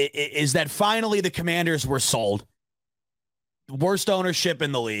is that finally the Commanders were sold. Worst ownership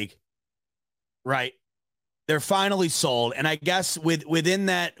in the league, right? They're finally sold, and I guess within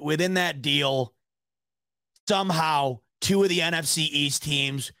that deal, somehow 2 of the NFC East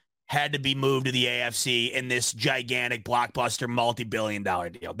teams had to be moved to the AFC in this gigantic blockbuster multi-billion-dollar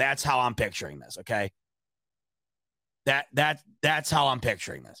deal. That's how I'm picturing this. Okay, that's how I'm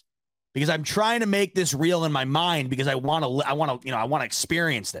picturing this because I'm trying to make this real in my mind because I want to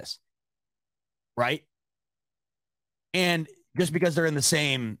experience this, right? And just because they're in the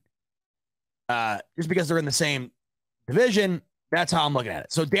same division, that's how I'm looking at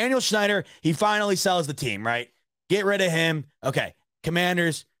it. So Daniel Snyder, he finally sells the team, right? Get rid of him. Okay.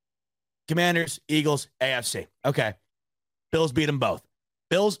 Commanders, Eagles, AFC. Okay. Bills beat them both.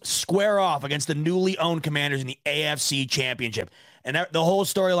 Bills square off against the newly owned Commanders in the AFC Championship. And the whole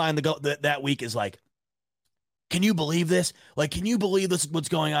storyline that week is like, can you believe this? Like, can you believe this? What's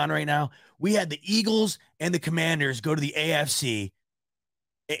going on right now? We had the Eagles and the Commanders go to the AFC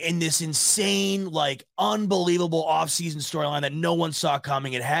in this insane, like, unbelievable offseason storyline that no one saw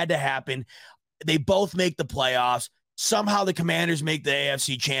coming. It had to happen. They both make the playoffs. Somehow the Commanders make the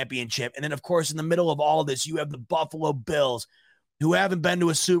AFC Championship. And then, of course, in the middle of all of this, you have the Buffalo Bills, who haven't been to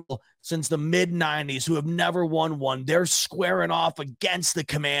a Super Bowl since the mid-'90s, who have never won one. They're squaring off against the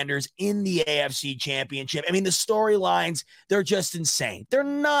Commanders in the AFC Championship. I mean, the storylines, they're just insane. They're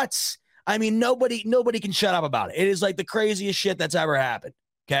nuts. I mean, nobody can shut up about it. It is like the craziest shit that's ever happened,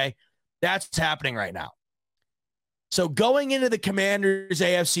 okay? That's what's happening right now. So going into the Commanders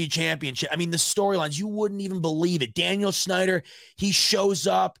AFC Championship, I mean, the storylines, you wouldn't even believe it. Daniel Snyder, he shows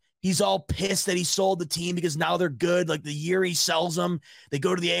up. He's all pissed that he sold the team because now they're good. Like the year he sells them, they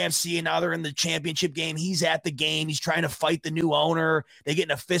go to the AFC and now they're in the championship game. He's at the game. He's trying to fight the new owner. They get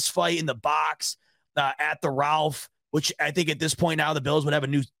in a fist fight in the box at the Ralph, which I think at this point now the Bills would have a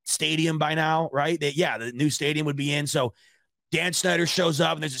new stadium by now, right? The new stadium would be in. So Dan Snyder shows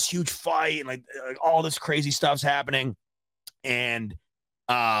up and there's this huge fight and like all this crazy stuff's happening. And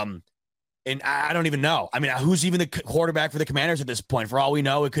I don't even know. I mean, who's even the quarterback for the Commanders at this point? For all we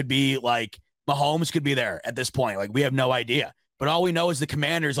know, it could be like Mahomes could be there at this point. Like, we have no idea. But all we know is the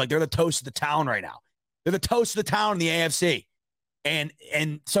Commanders, like, they're the toast of the town right now. They're the toast of the town in the AFC. And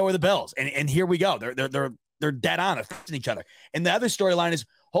so are the Bills. And here we go. They're dead on affecting each other. And the other storyline is,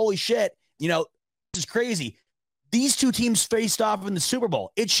 holy shit, this is crazy. These two teams faced off in the Super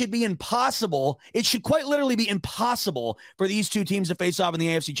Bowl. It should be impossible. It should quite literally be impossible for these two teams to face off in the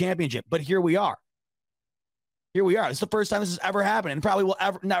AFC Championship. But here we are. It's the first time this has ever happened, and probably will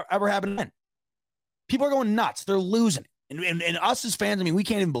ever happen again. People are going nuts. They're losing. And us as fans, we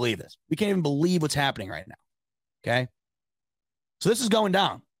can't even believe this. We can't even believe what's happening right now. Okay? So this is going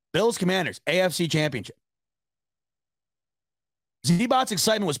down. Bills Commanders, AFC Championship. Z-Bot's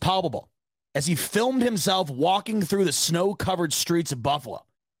excitement was palpable as he filmed himself walking through the snow-covered streets of Buffalo,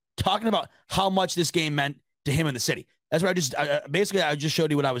 talking about how much this game meant to him in the city. That's what I just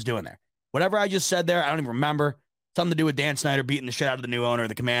showed you what I was doing there. Whatever I just said there, I don't even remember. Something to do with Dan Snyder beating the shit out of the new owner of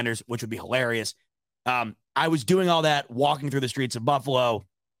the Commanders, which would be hilarious. I was doing all that, walking through the streets of Buffalo,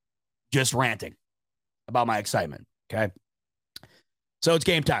 just ranting about my excitement. Okay. So it's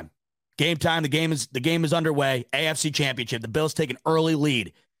game time. Game time. The game is underway. AFC Championship. The Bills take an early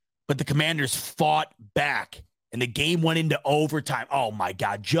lead, but the Commanders fought back, and the game went into overtime. Oh my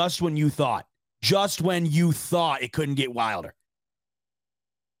God! Just when you thought it couldn't get wilder.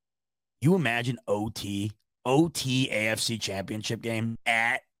 You imagine OT AFC Championship game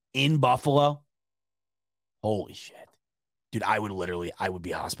in Buffalo? Holy shit. Dude, I would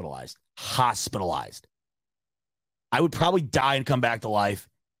be hospitalized. I would probably die and come back to life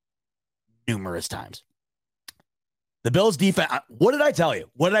numerous times. The Bills defense, what did I tell you?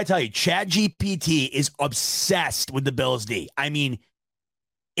 ChatGPT is obsessed with the Bills D. In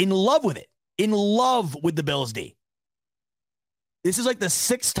love with it. In love with the Bills D. This is like the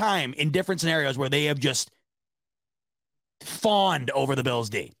sixth time in different scenarios where they have just fawned over the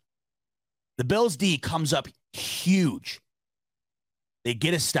Bills D. The Bills D comes up huge. They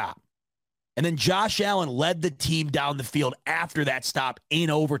get a stop. And then Josh Allen led the team down the field after that stop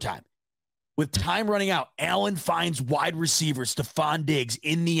in overtime. With time running out, Allen finds wide receiver Stephon Diggs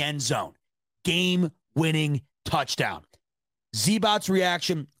in the end zone. Game-winning touchdown. Z-Bot's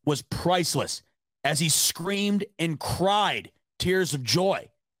reaction was priceless as he screamed and cried tears of joy.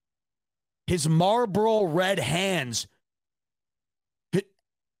 His Marlboro red hands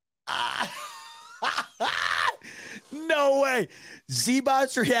no way.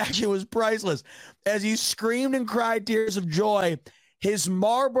 Z-Bot's reaction was priceless as he screamed and cried tears of joy, his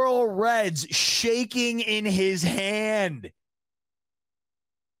Marlboro Reds shaking in his hand.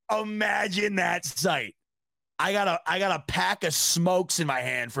 Imagine that sight. I got a pack of smokes in my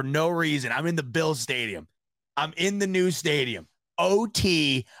hand for no reason. I'm in the Bills Stadium. I'm in the new stadium.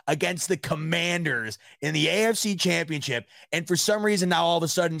 OT against the Commanders in the AFC Championship. And for some reason now all of a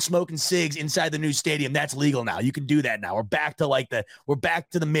sudden smoking cigs inside the new stadium, that's legal now. You can do that now. We're back to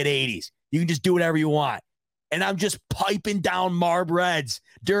the mid 80s. You can just do whatever you want. And I'm just piping down Marb Reds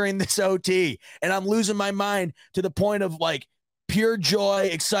during this OT. And I'm losing my mind to the point of like pure joy,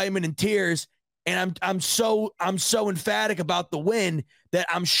 excitement, and tears. And I'm so emphatic about the win that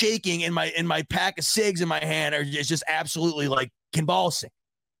I'm shaking in my pack of cigs in my hand are just absolutely like convulsing.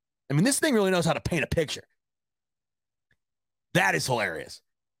 This thing really knows how to paint a picture. That is hilarious.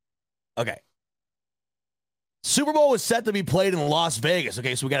 Okay. Super Bowl was set to be played in Las Vegas.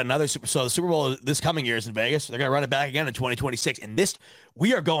 Okay, so we got another so the Super Bowl this coming year is in Vegas. They're gonna run it back again in 2026. And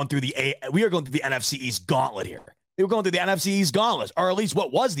we are going through the NFC East gauntlet here. We're going through the NFC East gauntlet, or at least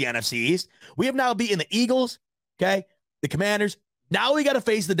what was the NFC East. We have now beaten the Eagles, okay, the Commanders. Now we got to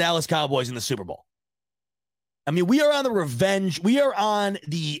face the Dallas Cowboys in the Super Bowl. We are on the revenge. We are on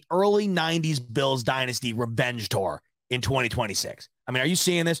the early 90s Bills dynasty revenge tour in 2026. Are you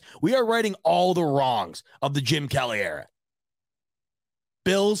seeing this? We are righting all the wrongs of the Jim Kelly era.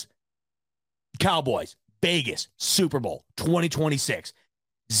 Bills, Cowboys, Vegas, Super Bowl 2026.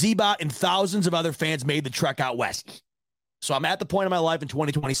 Z-Bot and thousands of other fans made the trek out west. So I'm at the point in my life in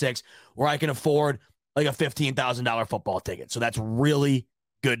 2026 where I can afford like a $15,000 football ticket. So that's really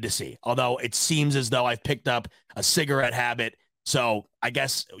good to see. Although it seems as though I've picked up a cigarette habit. So I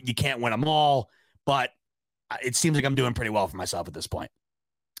guess you can't win them all, but it seems like I'm doing pretty well for myself at this point.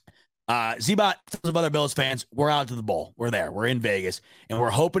 Z-Bot, thousands of other Bills fans, we're out to the bowl. We're there. We're in Vegas. And we're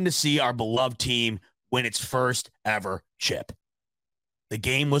hoping to see our beloved team win its first ever chip. The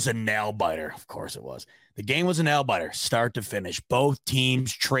game was a nail-biter. Of course it was. The game was a nail-biter, start to finish. Both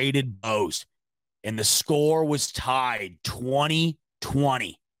teams traded bows, and the score was tied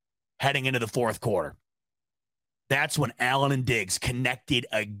 20-20 heading into the fourth quarter. That's when Allen and Diggs connected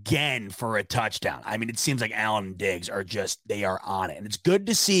again for a touchdown. It seems like Allen and Diggs they are on it. And it's good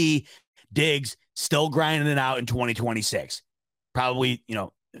to see Diggs still grinding it out in 2026. Probably,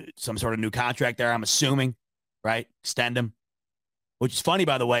 some sort of new contract there, I'm assuming, right? Extend him. Which is funny,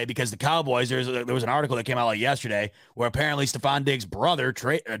 by the way, because the Cowboys, there was an article that came out yesterday where apparently Stephon Diggs' brother,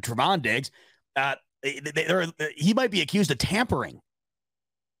 Trevon Diggs, he might be accused of tampering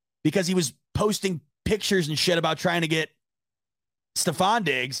because he was posting pictures and shit about trying to get Stephon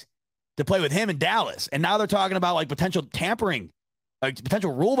Diggs to play with him in Dallas. And now they're talking about potential tampering,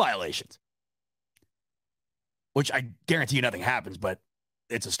 potential rule violations, which I guarantee you nothing happens, but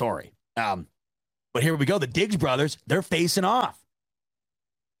it's a story. But here we go. The Diggs brothers, they're facing off.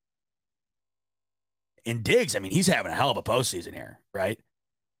 And Diggs, he's having a hell of a postseason here, right?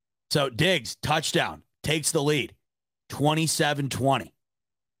 So Diggs, touchdown, takes the lead, 27-20.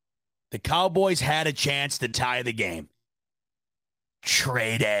 The Cowboys had a chance to tie the game.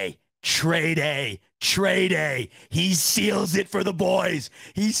 Trey Day. He seals it for the boys.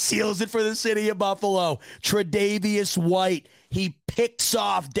 He seals it for the city of Buffalo. Tre'Davious White, he picks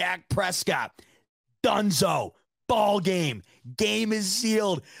off Dak Prescott. Dunzo. Ball game. Game is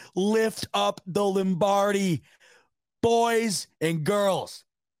sealed. Lift up the Lombardi. Boys and girls,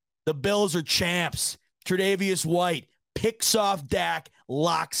 the Bills are champs. Tre'Davious White picks off Dak,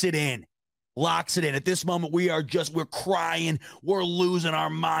 locks it in. At this moment, we're crying. We're losing our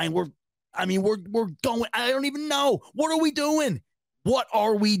mind. We're going, I don't even know. What are we doing? We're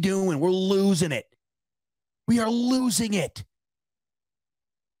losing it. We are losing it.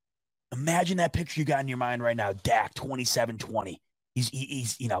 Imagine that picture you got in your mind right now. Dak, 27-20.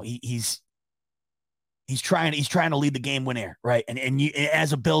 He's trying to lead the game winner, right? And you,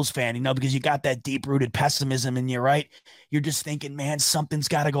 as a Bills fan, because you got that deep-rooted pessimism in you, right? You're just thinking, man, something's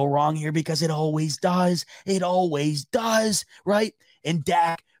got to go wrong here because it always does. It always does, right? And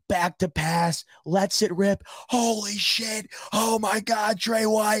Dak, back to pass, lets it rip. Holy shit. Oh, my God, Trey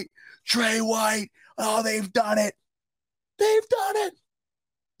White. Oh, they've done it.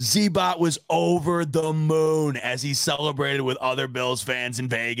 Z-Bot was over the moon as he celebrated with other Bills fans in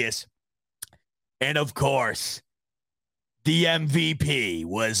Vegas. And of course, the MVP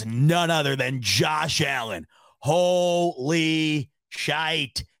was none other than Josh Allen. Holy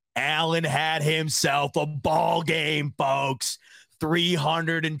shite. Allen had himself a ball game, folks.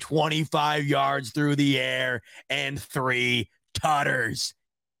 325 yards through the air and 3 tutters.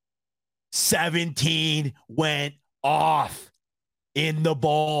 17 went off in the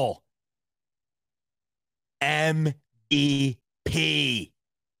bowl. MVP.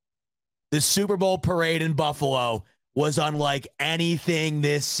 The Super Bowl parade in Buffalo was unlike anything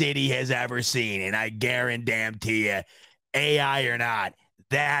this city has ever seen. And I guarantee you, AI or not,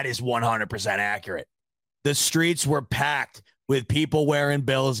 that is 100% accurate. The streets were packed with people wearing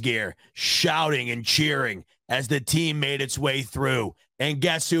Bills gear, shouting and cheering as the team made its way through. And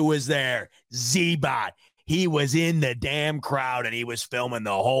guess who was there? Z-Bot. He was in the damn crowd, and he was filming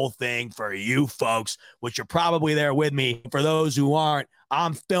the whole thing for you folks, which are probably there with me. For those who aren't,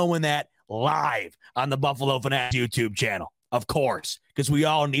 I'm filming that live on the Buffalo Fanatics YouTube channel, of course, because we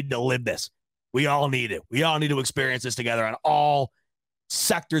all need to live this. We all need it. We all need to experience this together on all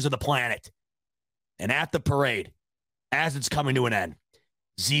sectors of the planet. And at the parade, as it's coming to an end,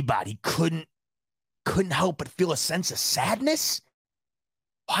 Z-Bot, he couldn't help but feel a sense of sadness.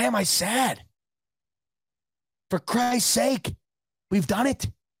 Why am I sad? For Christ's sake, we've done it.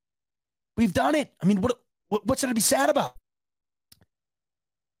 We've done it. What's there to be sad about?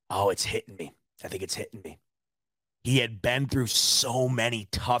 Oh, it's hitting me. I think it's hitting me. He had been through so many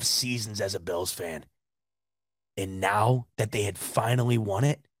tough seasons as a Bills fan. And now that they had finally won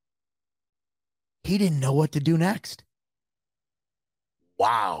it, he didn't know what to do next.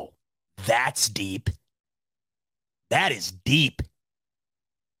 Wow, that's deep. That is deep.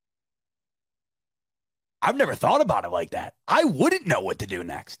 I've never thought about it like that. I wouldn't know what to do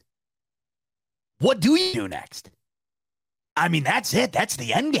next. What do you do next? That's it. That's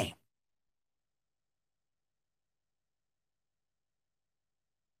the end game.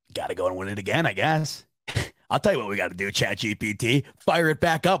 Got to go and win it again, I guess. I'll tell you what we got to do, ChatGPT. Fire it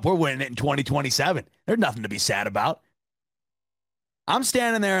back up. We're winning it in 2027. There's nothing to be sad about. I'm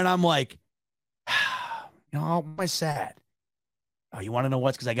standing there and I'm like, how am I sad? Oh, you want to know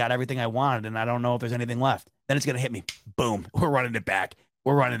what's? Because I got everything I wanted and I don't know if there's anything left. Then it's going to hit me. Boom. We're running it back.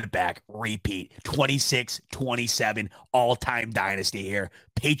 Repeat. 26-27. All-time dynasty here.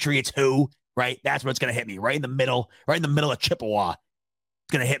 Patriots who? Right? That's what's going to hit me. Right in the middle of Chippewa.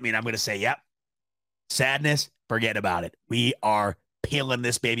 It's going to hit me and I'm going to say, yep. Sadness, forget about it. We are peeling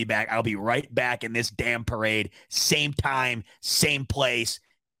this baby back. I'll be right back in this damn parade. Same time, same place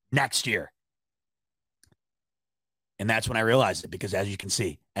next year. And that's when I realized it, because as you can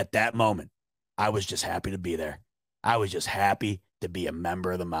see, at that moment, I was just happy to be there. I was just happy to be a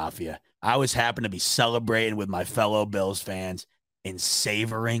member of the Mafia. I was happy to be celebrating with my fellow Bills fans and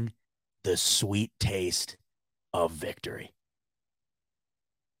savoring the sweet taste of victory.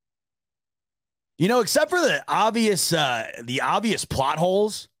 You know, except for the obvious plot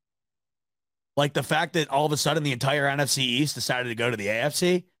holes, like the fact that all of a sudden the entire NFC East decided to go to the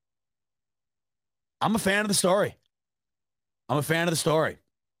AFC, I'm a fan of the story.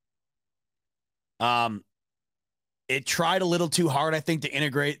 It tried a little too hard, I think, to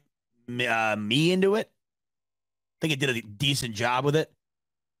integrate me into it. I think it did a decent job with it.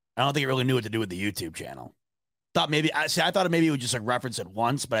 I don't think it really knew what to do with the YouTube channel. I thought maybe it would just like reference it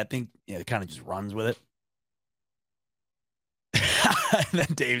once, but I think it kind of just runs with it. And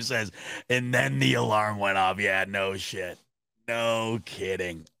then Dave says, and then the alarm went off. Yeah, no shit. No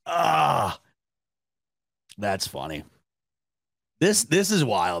kidding. That's funny. This is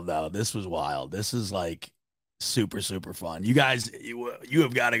wild, though. This was wild. This is like super, super fun. You guys, you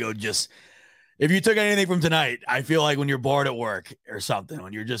have got to go just, if you took anything from tonight, I feel like when you're bored at work or something,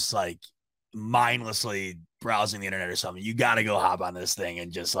 when you're just like mindlessly browsing the internet or something, you got to go hop on this thing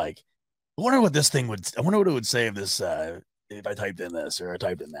and just like, I wonder what it would say if this, if I typed in this or I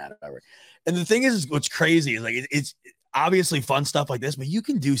typed in that or whatever. And the thing is, what's crazy is like, it's obviously fun stuff like this, but you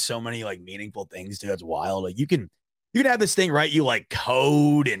can do so many like meaningful things too. That's wild. Like you can have this thing, right? You like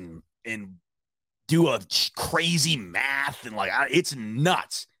code and do a crazy math and like, it's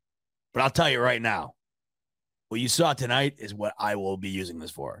nuts. But I'll tell you right now, what you saw tonight is what I will be using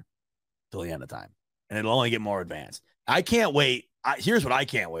this for till the end of time. And it'll only get more advanced. I can't wait. Here's what I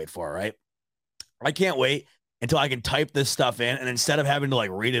can't wait for, right? I can't wait until I can type this stuff in. And instead of having to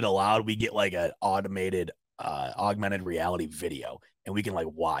like read it aloud, we get like an automated, augmented reality video and we can like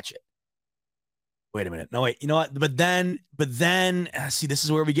watch it. Wait a minute. No, wait, you know what? But then see, this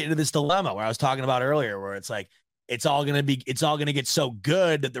is where we get into this dilemma where I was talking about earlier, where it's like, it's all going to get so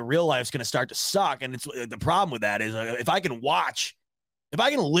good that the real life's going to start to suck. And it's the problem with that is if I can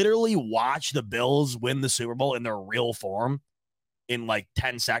literally watch the Bills win the Super Bowl in their real form in like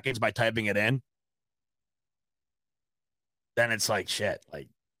 10 seconds by typing it in, then it's like shit, like,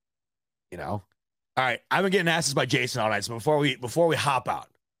 you know. All right, I've been getting asked this by Jason all night. So before we hop out,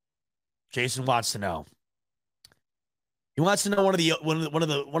 Jason wants to know. He wants to know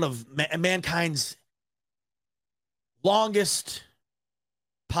one of mankind's longest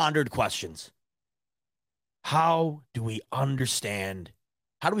pondered questions. How do we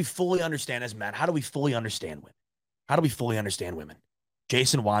fully understand as men? How do we fully understand women? How do we fully understand women?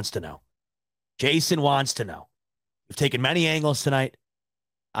 Jason wants to know. We've taken many angles tonight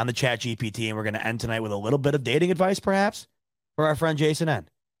on the Chat GPT, and we're going to end tonight with a little bit of dating advice, perhaps, for our friend Jason N,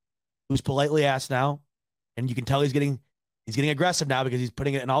 who's politely asked now, and you can tell he's getting aggressive now because he's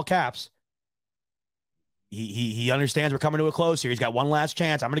putting it in all caps. He understands we're coming to a close here. He's got one last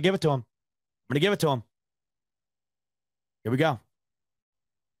chance. I'm going to give it to him. Here we go.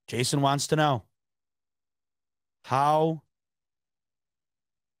 Jason wants to know how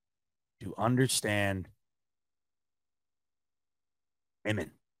to understand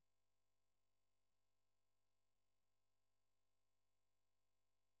women.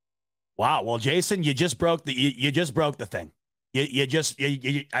 Wow. Well, Jason, you just broke the thing.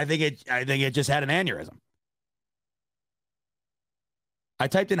 I think it just had an aneurysm. I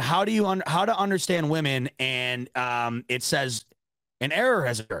typed in how to understand women, and it says an error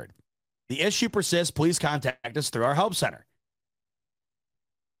has occurred. The issue persists. Please contact us through our help center.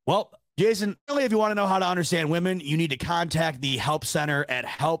 Well, Jason, really, if you want to know how to understand women, you need to contact the help center at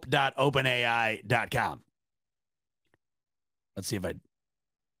help.openai.com. Let's see if I.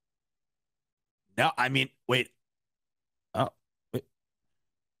 No, I mean, wait. Oh, wait.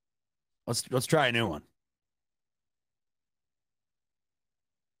 Let's try a new one.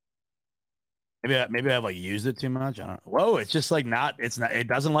 Maybe I've like used it too much. I don't know. Whoa, it's just like it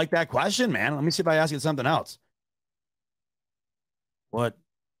doesn't like that question, man. Let me see if I ask it something else. What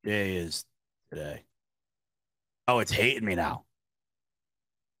day is today? Oh, it's hating me now.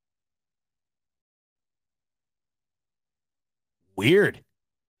 Weird.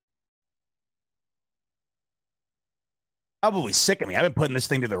 Probably sick of me. I've been putting this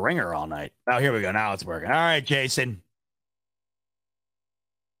thing to the ringer all night. Oh, here we go. Now it's working. All right, Jason.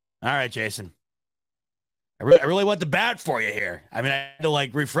 I really went to bat for you here. I mean, I had to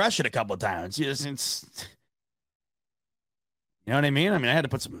like refresh it a couple of times. It's you know what I mean? I mean, I had to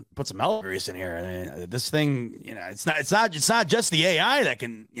put some elbow grease in here. I mean, this thing, you know, it's not just the AI that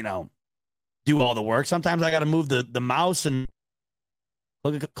can, you know, do all the work. Sometimes I got to move the mouse and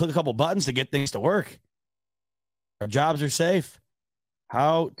click a couple buttons to get things to work. Our jobs are safe.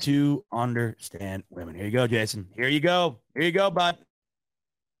 How to understand women. Here you go, Jason. Here you go. Here you go, bud.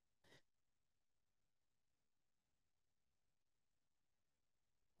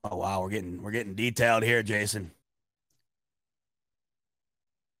 Oh wow, we're getting detailed here, Jason.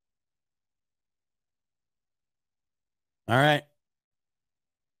 All right.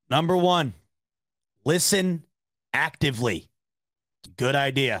 Number 1, listen actively. It's a good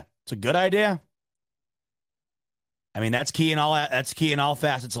idea. It's a good idea. I mean, that's key in all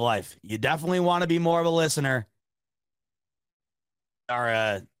facets of life. You definitely want to be more of a listener.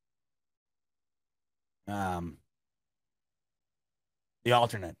 Or the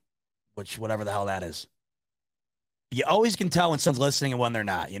alternate, which whatever the hell that is. You always can tell when someone's listening and when they're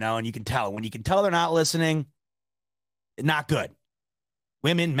not, and you can tell. When you can tell they're not listening, not good.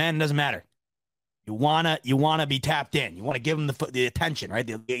 Women, men, doesn't matter. You wanna be tapped in. You want to give them the attention, right?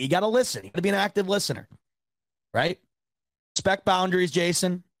 You got to listen. You got to be an active listener, right? Respect boundaries,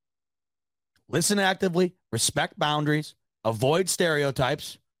 Jason. Listen actively. Respect boundaries. Avoid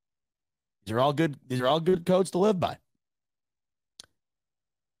stereotypes. These are all good codes to live by.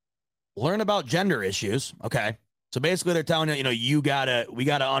 Learn about gender issues. Okay. So basically they're telling you, we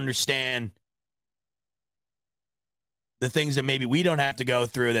gotta understand the things that maybe we don't have to go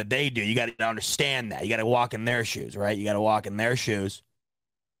through that they do. You got to understand that. You got to walk in their shoes, right? You got to walk in their shoes.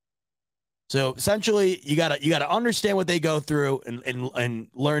 So essentially you got to understand what they go through and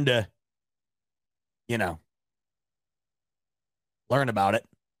learn to, learn about it,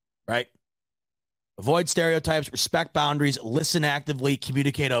 right? Avoid stereotypes, respect boundaries, listen actively,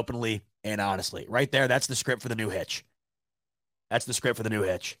 communicate openly and honestly. Right there, that's the script for the new Hitch. That's the script for the new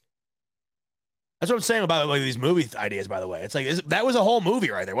Hitch. That's what I'm saying about these movie ideas, by the way. It's like, that was a whole movie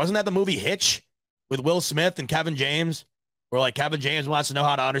right there. Wasn't that the movie Hitch with Will Smith and Kevin James? Where like Kevin James wants to know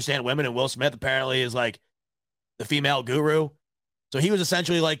how to understand women and Will Smith apparently is like the female guru. So he was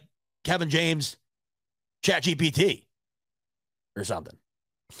essentially like Kevin James, ChatGPT or something.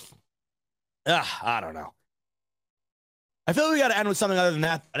 I don't know. I feel like we got to end with something other than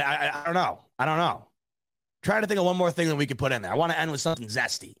that. I don't know. I'm trying to think of one more thing that we could put in there. I want to end with something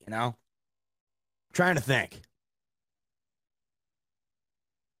zesty, Trying to think.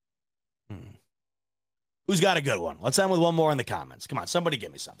 Who's got a good one? Let's end with one more in the comments. Come on, somebody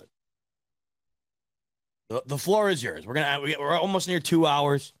give me something. The floor is yours. We're almost near 2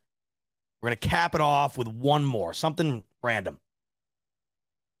 hours. We're gonna cap it off with one more, something random.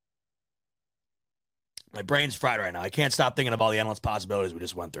 My brain's fried right now. I can't stop thinking of all the endless possibilities we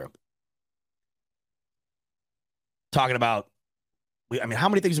just went through. Talking about, how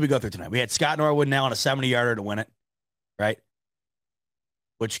many things did we go through tonight? We had Scott Norwood now on a 70-yarder to win it, right?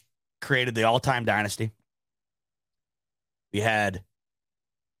 Which created the all-time dynasty. We had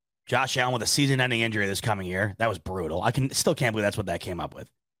Josh Allen with a season-ending injury this coming year. That was brutal. Still can't believe that's what that came up with.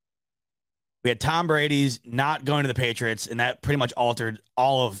 We had Tom Brady's not going to the Patriots, and that pretty much altered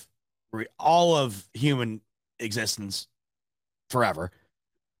all of human existence forever.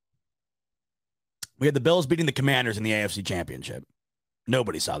 We had the Bills beating the Commanders in the AFC Championship.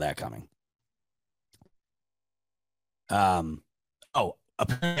 Nobody saw that coming. Apparently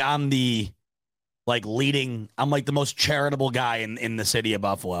I'm like the most charitable guy in the city of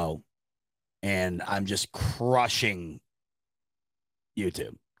Buffalo. And I'm just crushing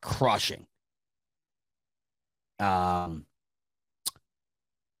YouTube. Crushing. Pat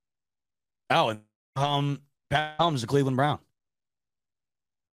Holmes, the Cleveland Brown.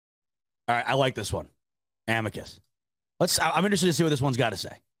 All right, I like this one. Amicus. I'm interested to see what this one's got to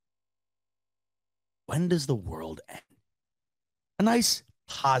say. When does the world end? A nice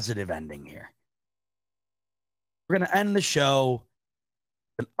positive ending here. We're going to end the show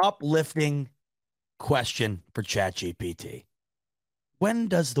with an uplifting question for ChatGPT. When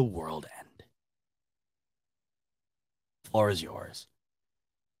does the world end? The floor is yours.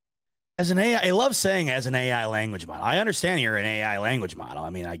 As an AI, I love saying as an AI language model. I understand you're an AI language model.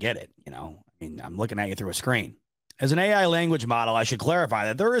 I get it. I'm looking at you through a screen. As an AI language model, I should clarify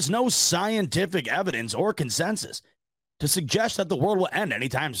that there is no scientific evidence or consensus to suggest that the world will end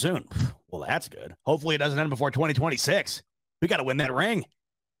anytime soon. Well, that's good. Hopefully it doesn't end before 2026. We got to win that ring.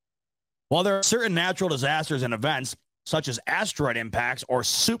 While there are certain natural disasters and events, such as asteroid impacts or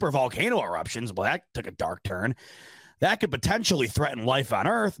super volcano eruptions, well, that took a dark turn, that could potentially threaten life on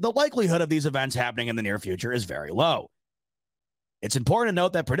Earth, the likelihood of these events happening in the near future is very low. It's important to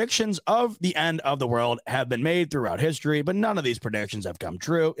note that predictions of the end of the world have been made throughout history, but none of these predictions have come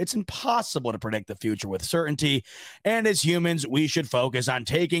true. It's impossible to predict the future with certainty, and as humans, we should focus on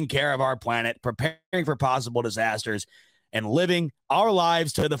taking care of our planet, preparing for possible disasters, and living our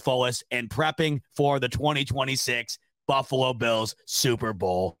lives to the fullest and prepping for the 2026 Buffalo Bills Super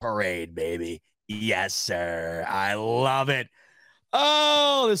Bowl parade, baby. Yes, sir. I love it.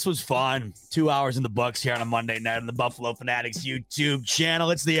 Oh, this was fun. 2 hours in the books here on a Monday night on the Buffalo Fanatics YouTube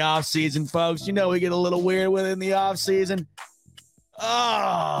channel. It's the off season, folks. You know we get a little weird with it in the off season.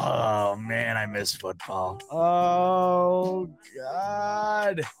 Oh, man, I miss football. Oh,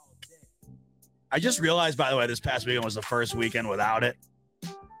 God. I just realized, by the way, this past weekend was the first weekend without it.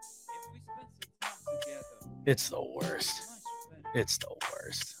 It's the worst. It's the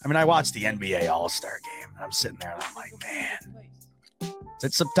worst. I mean, I watched the NBA All-Star game, and I'm sitting there, and I'm like, man, is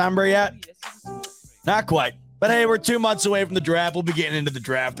it September yet? Not quite. But, hey, we're 2 months away from the draft. We'll be getting into the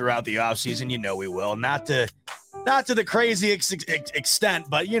draft throughout the offseason. You know we will. Not to the crazy extent,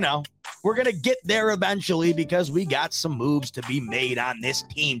 but, you know, we're going to get there eventually because we got some moves to be made on this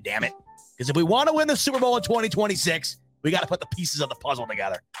team, damn it. Because if we want to win the Super Bowl in 2026, we got to put the pieces of the puzzle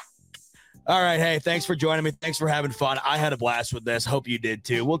together. All right, hey, thanks for joining me. Thanks for having fun. I had a blast with this. Hope you did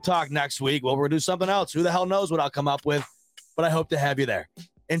too. We'll talk next week. We'll do something else. Who the hell knows what I'll come up with, but I hope to have you there.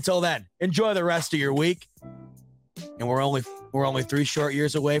 Until then, enjoy the rest of your week. And we're only 3 short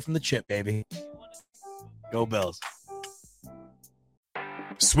years away from the chip, baby. Go Bills.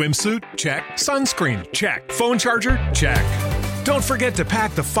 Swimsuit? Check. Sunscreen? Check. Phone charger? Check. Don't forget to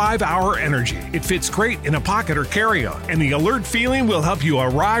pack the 5-Hour Energy. It fits great in a pocket or carry-on, and the alert feeling will help you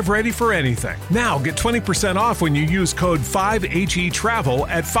arrive ready for anything. Now get 20% off when you use code 5HETRAVEL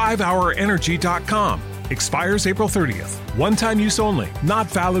at 5hourenergy.com. Expires April 30th. One-time use only. Not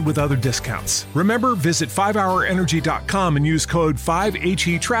valid with other discounts. Remember, visit 5hourenergy.com and use code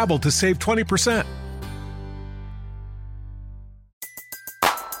 5HETRAVEL to save 20%.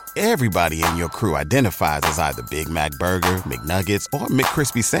 Everybody in your crew identifies as either Big Mac Burger, McNuggets, or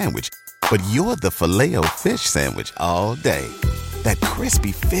McCrispy Sandwich. But you're the Filet-O-Fish Sandwich all day. That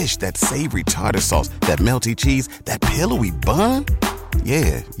crispy fish, that savory tartar sauce, that melty cheese, that pillowy bun.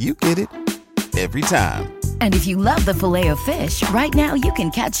 Yeah, you get it. Every time. And if you love the Filet-O-Fish, right now you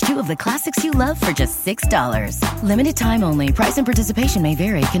can catch 2 of the classics you love for just $6. Limited time only. Price and participation may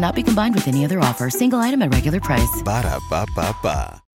vary. Cannot be combined with any other offer. Single item at regular price. Ba-da-ba-ba-ba.